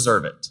don't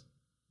deserve it.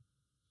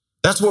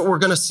 That's what we're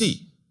going to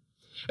see.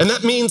 And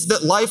that means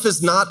that life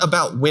is not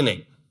about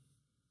winning.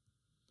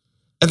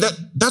 And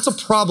that's a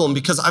problem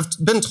because I've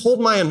been told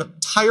my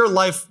entire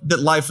life that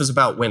life is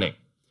about winning.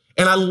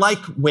 And I like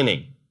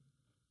winning.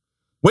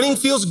 Winning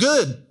feels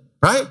good,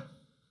 right?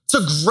 It's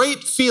a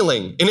great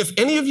feeling. And if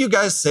any of you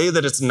guys say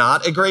that it's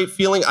not a great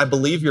feeling, I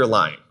believe you're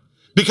lying.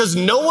 Because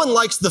no one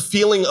likes the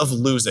feeling of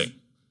losing,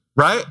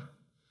 right?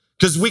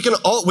 Because we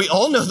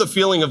all know the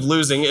feeling of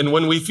losing. And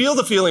when we feel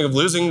the feeling of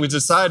losing, we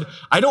decide,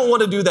 I don't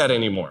want to do that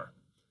anymore.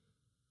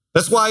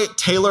 That's why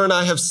Taylor and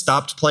I have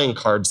stopped playing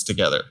cards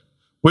together.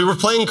 We were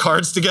playing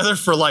cards together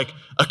for like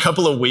a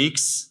couple of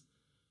weeks.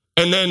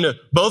 And then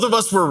both of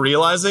us were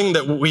realizing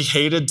that we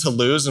hated to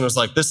lose. And it was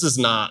like, this is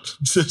not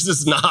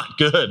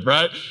good,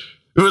 right?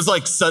 It was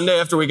like Sunday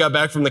after we got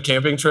back from the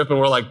camping trip and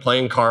we're like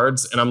playing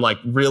cards and I'm like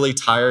really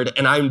tired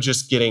and I'm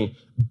just getting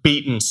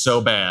beaten so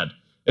bad.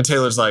 And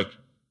Taylor's like,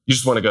 you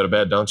just want to go to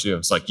bed, don't you?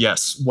 It's like,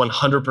 yes,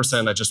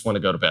 100%. I just want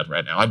to go to bed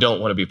right now. I don't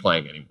want to be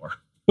playing anymore.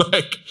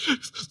 Like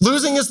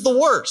losing is the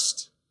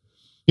worst.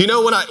 You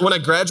know, when I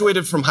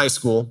graduated from high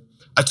school,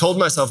 I told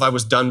myself I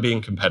was done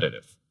being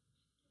competitive.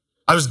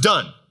 I was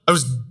done.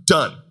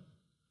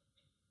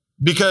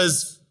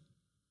 Because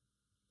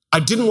I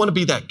didn't want to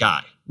be that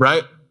guy,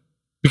 right?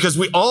 Because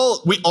we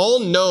all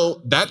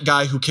know that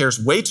guy who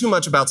cares way too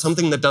much about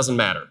something that doesn't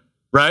matter,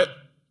 right?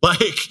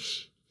 Like,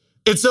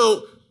 and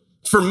so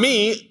for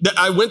me,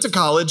 I went to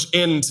college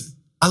and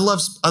I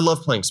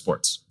love playing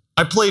sports.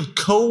 I played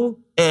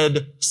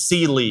co-ed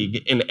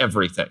C-League in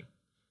everything.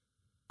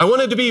 I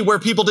wanted to be where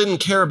people didn't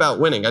care about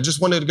winning. I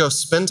just wanted to go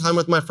spend time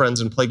with my friends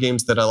and play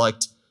games that I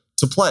liked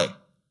to play.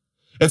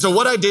 And so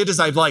what I did is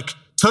I like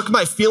took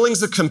my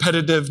feelings of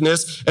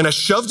competitiveness and I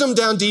shoved them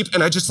down deep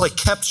and I just like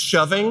kept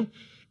shoving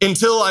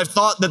until I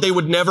thought that they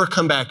would never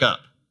come back up,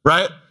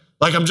 right?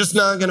 Like, I'm just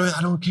not gonna,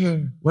 I don't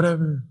care,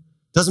 whatever,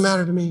 doesn't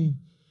matter to me.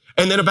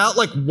 And then about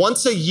like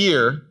once a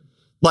year,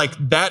 like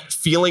that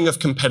feeling of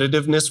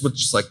competitiveness would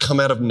just like come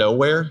out of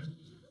nowhere.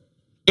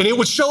 And it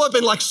would show up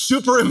in like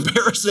super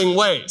embarrassing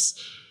ways.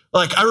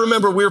 Like I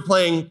remember we were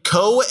playing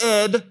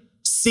co-ed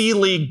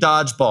C-League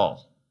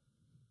dodgeball.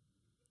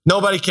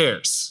 Nobody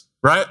cares,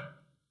 right?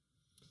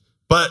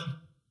 But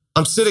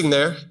I'm sitting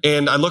there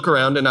and I look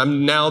around and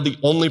I'm now the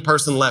only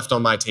person left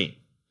on my team.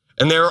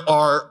 And there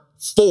are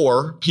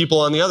 4 people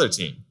on the other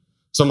team.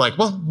 So I'm like,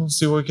 well, we'll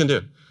see what we can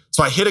do.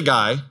 So I hit a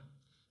guy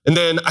and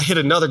then I hit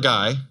another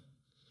guy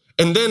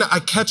and then I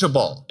catch a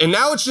ball. And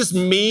now it's just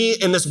me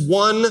and this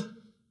one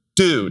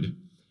dude.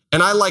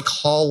 And I like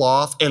haul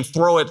off and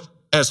throw it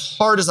as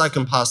hard as I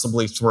can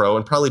possibly throw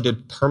and probably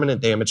did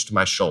permanent damage to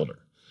my shoulder.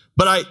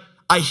 But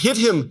I hit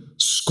him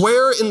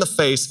square in the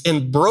face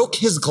and broke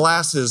his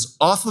glasses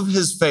off of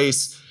his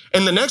face.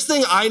 And the next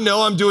thing I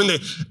know, I'm doing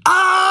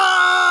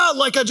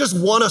like I just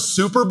won a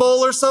Super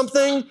Bowl or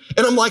something.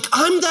 And I'm like,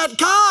 I'm that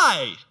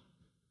guy.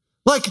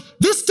 Like,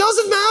 this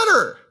doesn't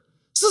matter.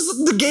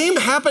 The game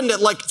happened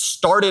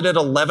started at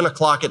 11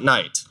 o'clock at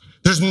night.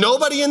 There's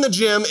nobody in the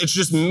gym. It's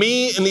just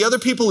me and the other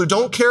people who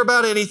don't care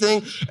about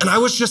anything. And I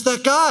was just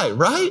that guy,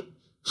 right?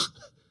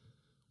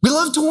 We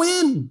love to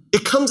win.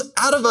 It comes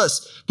out of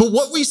us. But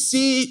what we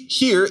see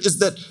here is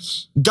that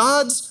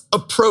God's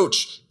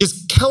approach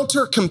is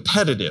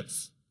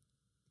counter-competitive.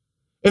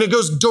 And it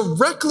goes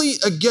directly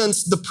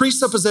against the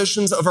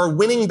presuppositions of our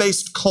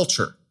winning-based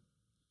culture.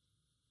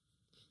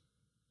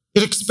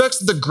 It expects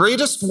the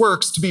greatest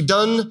works to be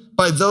done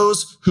by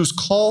those whose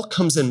call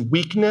comes in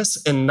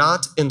weakness and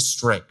not in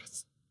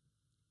strength.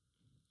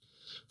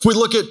 If we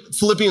look at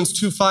Philippians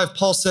 2:5,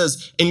 Paul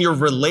says, "In your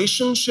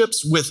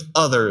relationships with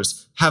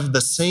others, have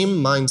the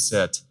same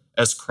mindset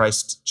as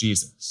Christ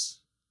Jesus."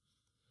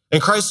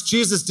 And Christ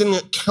Jesus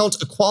didn't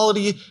count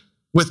equality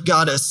with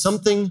God as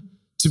something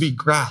to be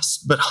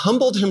grasped, but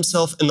humbled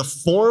himself in the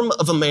form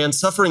of a man,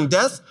 suffering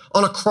death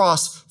on a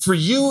cross for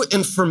you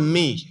and for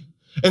me.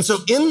 And so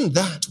in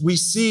that, we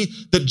see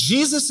that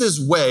Jesus's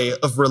way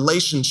of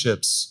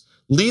relationships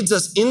leads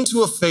us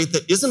into a faith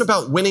that isn't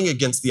about winning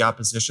against the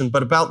opposition,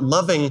 but about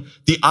loving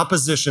the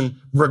opposition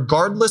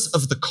regardless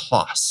of the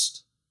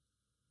cost.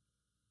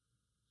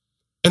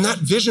 And that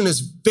vision is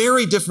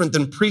very different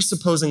than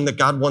presupposing that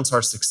God wants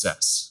our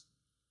success.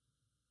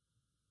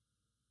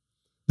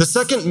 The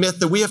second myth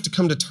that we have to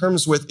come to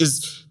terms with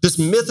is this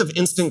myth of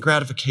instant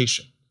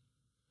gratification,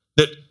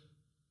 that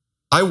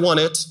I want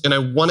it and I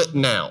want it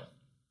now.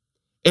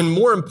 And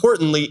more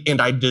importantly,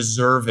 and I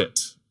deserve it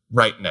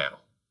right now,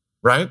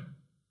 right?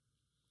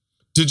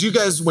 Did you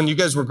guys, when you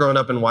guys were growing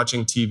up and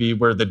watching TV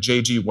where the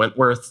J.G.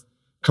 Wentworth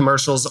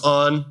commercials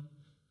on,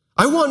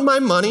 I want my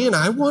money and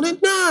I want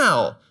it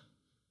now.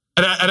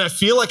 And I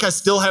feel like I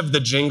still have the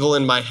jingle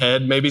in my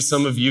head. Maybe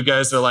some of you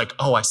guys are like,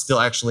 oh, I still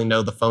actually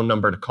know the phone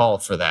number to call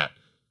for that.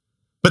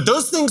 But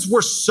those things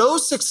were so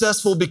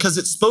successful because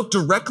it spoke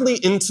directly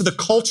into the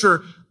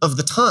culture of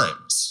the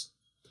times.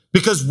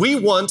 Because we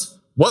want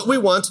what we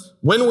want,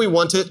 when we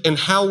want it, and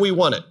how we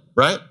want it,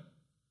 right?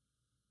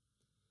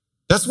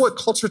 That's what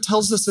culture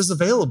tells us is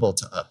available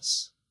to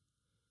us.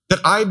 That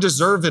I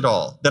deserve it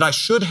all, that I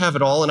should have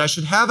it all, and I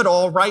should have it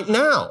all right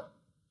now.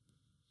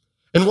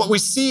 And what we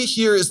see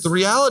here is the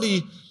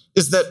reality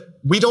is that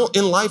we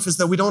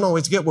don't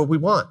always get what we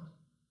want.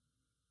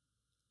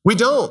 We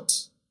don't.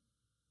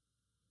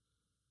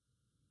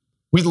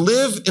 We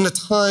live in a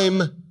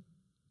time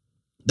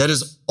that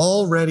is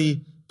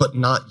already, but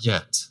not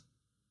yet.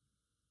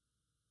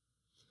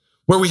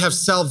 Where we have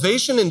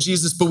salvation in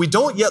Jesus, but we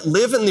don't yet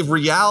live in the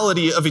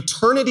reality of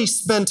eternity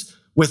spent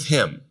with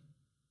him.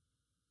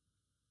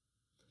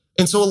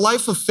 And so a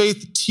life of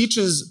faith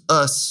teaches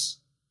us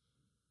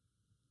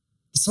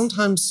that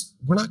sometimes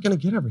we're not going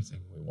to get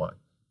everything we want.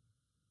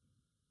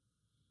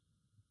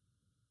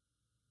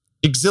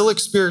 Exilic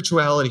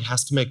spirituality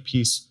has to make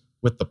peace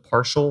with the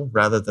partial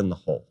rather than the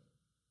whole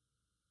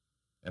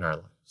in our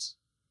lives.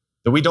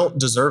 That we don't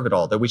deserve it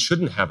all, that we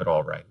shouldn't have it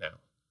all right now.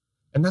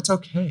 And that's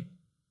okay.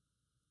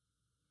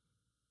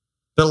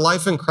 That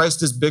life in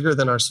Christ is bigger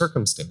than our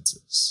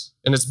circumstances,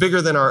 and it's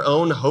bigger than our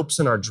own hopes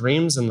and our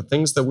dreams and the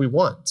things that we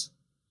want.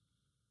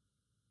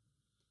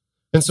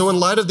 And so in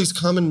light of these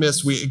common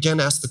myths, we again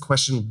ask the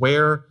question,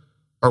 where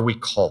are we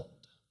called?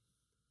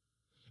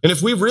 And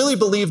if we really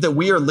believe that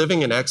we are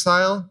living in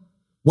exile,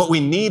 what we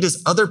need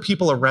is other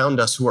people around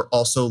us who are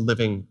also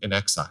living in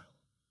exile.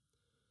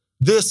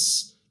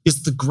 This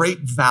is the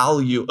great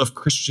value of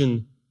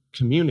Christian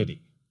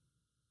community.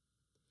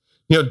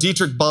 You know,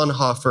 Dietrich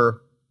Bonhoeffer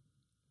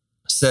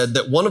said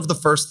that one of the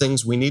first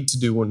things we need to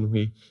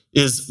do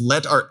is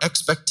let our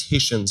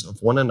expectations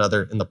of one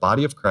another in the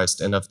body of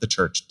Christ and of the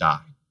church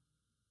die.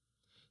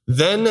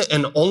 Then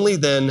and only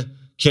then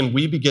can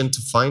we begin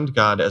to find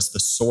God as the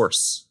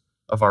source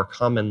of our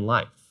common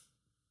life,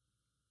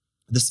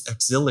 this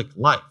exilic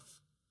life.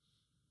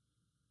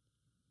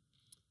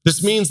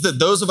 This means that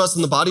those of us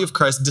in the body of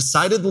Christ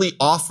decidedly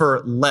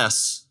offer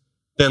less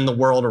than the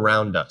world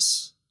around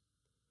us.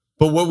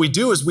 But what we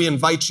do is we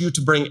invite you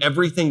to bring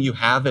everything you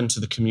have into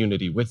the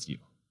community with you.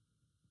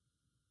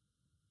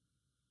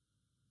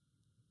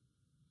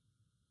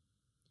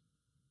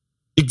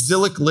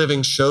 Exilic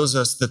living shows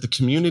us that the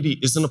community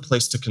isn't a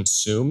place to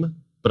consume,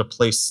 but a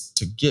place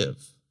to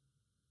give.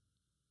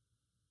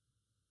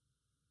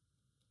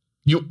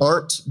 You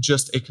aren't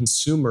just a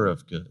consumer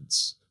of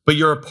goods, but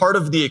you're a part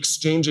of the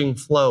exchanging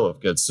flow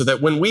of goods, so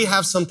that when we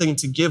have something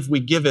to give,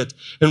 we give it.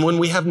 And when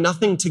we have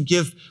nothing to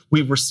give,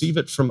 we receive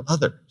it from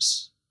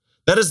others.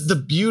 That is the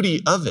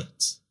beauty of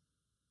it,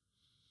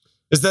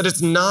 is that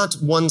it's not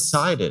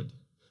one-sided,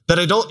 that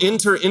I don't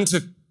enter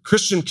into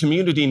Christian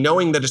community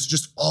knowing that it's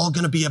just all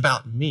going to be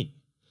about me,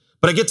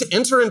 but I get to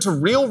enter into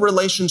real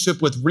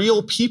relationship with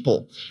real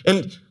people.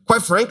 And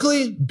quite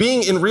frankly,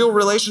 being in real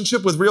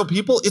relationship with real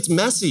people, it's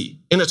messy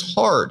and it's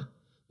hard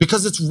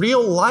because it's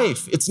real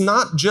life. It's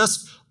not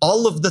just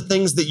all of the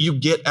things that you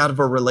get out of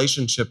a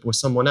relationship with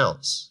someone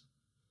else.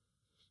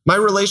 My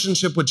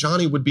relationship with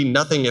Johnny would be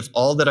nothing if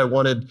all that I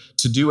wanted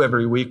to do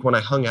every week when I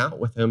hung out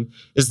with him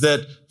is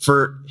that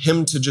for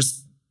him to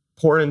just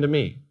pour into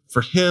me,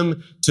 for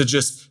him to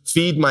just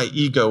feed my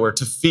ego or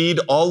to feed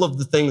all of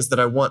the things that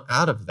I want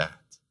out of that.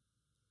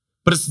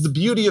 But it's the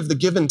beauty of the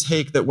give and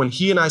take that when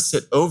he and I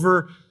sit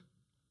over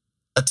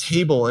a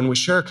table and we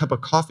share a cup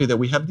of coffee, that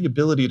we have the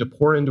ability to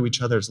pour into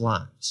each other's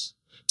lives,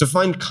 to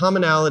find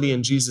commonality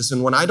in Jesus.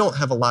 And when I don't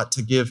have a lot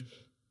to give,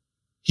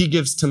 he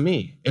gives to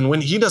me. And when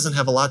he doesn't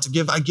have a lot to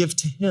give, I give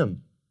to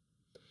him.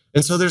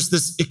 And so there's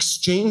this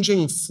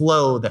exchanging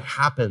flow that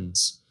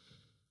happens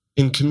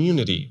in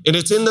community. And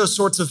it's in those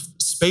sorts of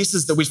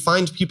spaces that we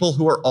find people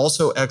who are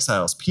also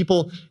exiles,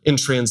 people in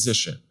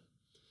transition,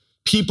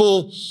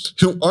 people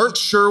who aren't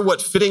sure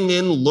what fitting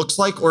in looks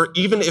like, or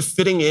even if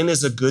fitting in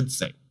is a good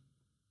thing.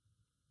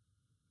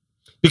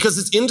 Because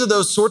it's into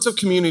those sorts of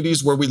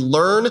communities where we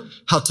learn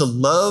how to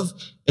love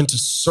and to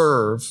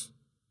serve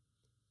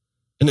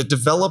And it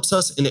develops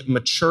us and it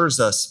matures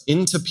us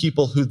into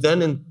people who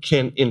then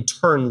can in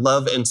turn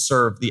love and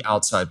serve the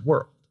outside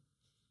world,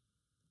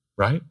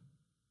 right?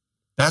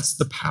 That's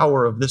the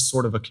power of this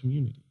sort of a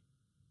community.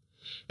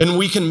 And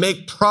we can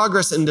make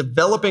progress in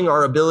developing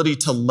our ability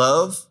to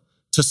love,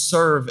 to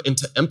serve, and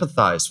to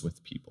empathize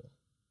with people,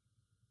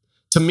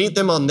 to meet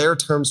them on their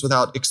terms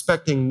without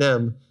expecting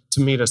them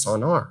to meet us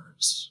on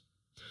ours.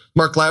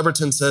 Mark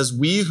Labberton says,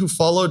 we who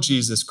follow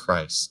Jesus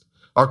Christ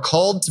are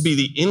called to be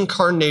the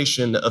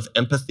incarnation of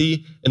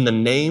empathy in the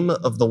name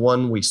of the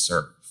one we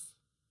serve.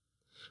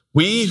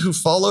 We who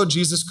follow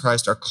Jesus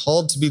Christ are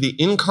called to be the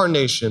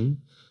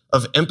incarnation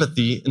of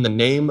empathy in the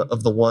name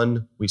of the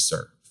one we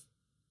serve.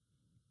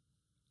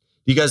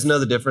 Do you guys know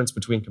the difference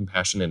between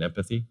compassion and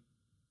empathy?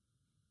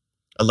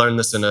 I learned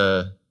this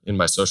in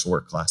my social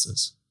work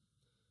classes.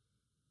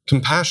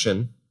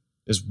 Compassion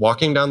is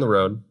walking down the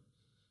road,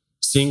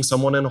 seeing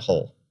someone in a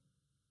hole,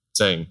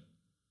 saying,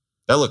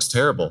 that looks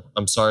terrible.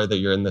 I'm sorry that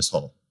you're in this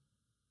hole.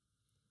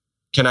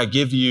 Can I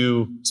give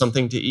you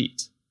something to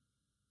eat?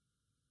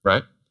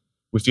 Right?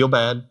 We feel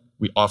bad.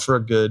 We offer a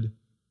good.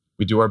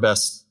 We do our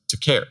best to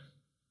care.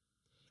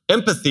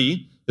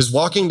 Empathy is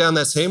walking down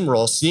that same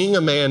road, seeing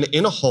a man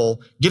in a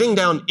hole, getting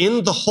down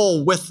in the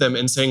hole with them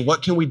and saying,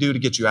 what can we do to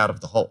get you out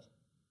of the hole?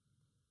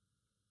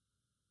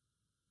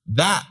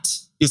 That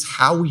is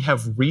how we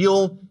have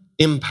real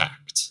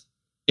impact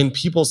in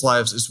people's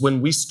lives, is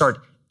when we start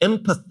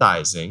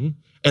empathizing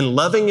and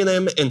loving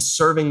them and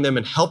serving them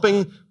and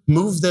helping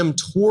move them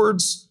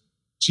towards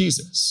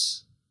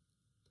Jesus.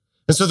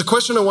 And so the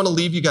question I want to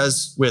leave you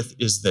guys with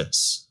is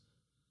this: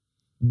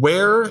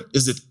 where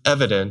is it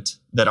evident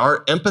that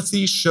our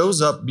empathy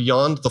shows up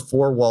beyond the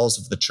four walls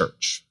of the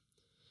church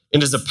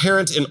and is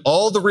apparent in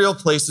all the real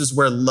places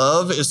where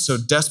love is so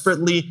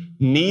desperately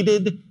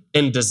needed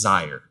and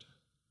desired?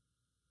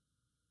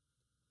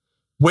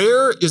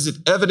 Where is it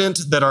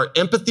evident that our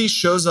empathy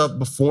shows up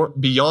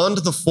beyond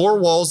the four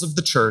walls of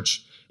the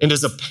church and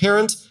is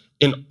apparent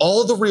in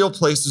all the real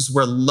places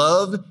where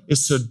love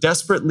is so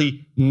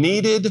desperately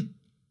needed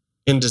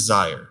and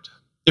desired?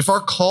 If our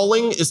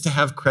calling is to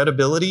have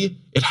credibility,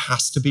 it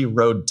has to be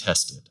road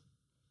tested.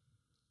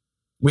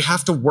 We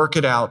have to work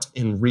it out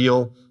in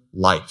real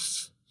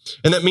life.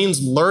 And that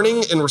means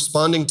learning and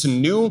responding to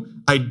new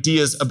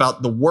ideas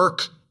about the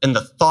work and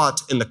the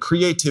thought and the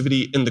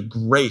creativity and the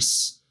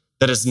grace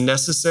that is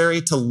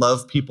necessary to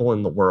love people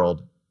in the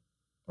world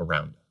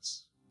around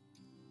us.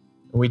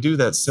 And we do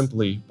that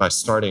simply by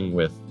starting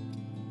with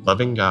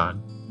loving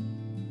God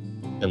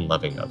and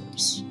loving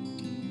others.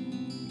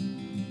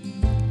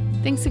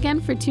 Thanks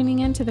again for tuning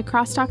in to the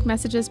Crosstalk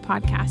Messages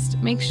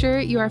podcast. Make sure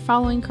you are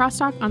following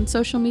Crosstalk on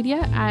social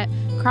media at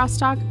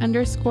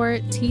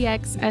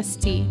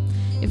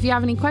crosstalk_TXST. If you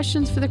have any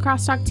questions for the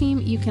Crosstalk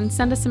team, you can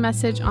send us a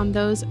message on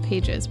those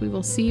pages. We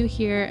will see you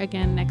here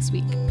again next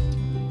week.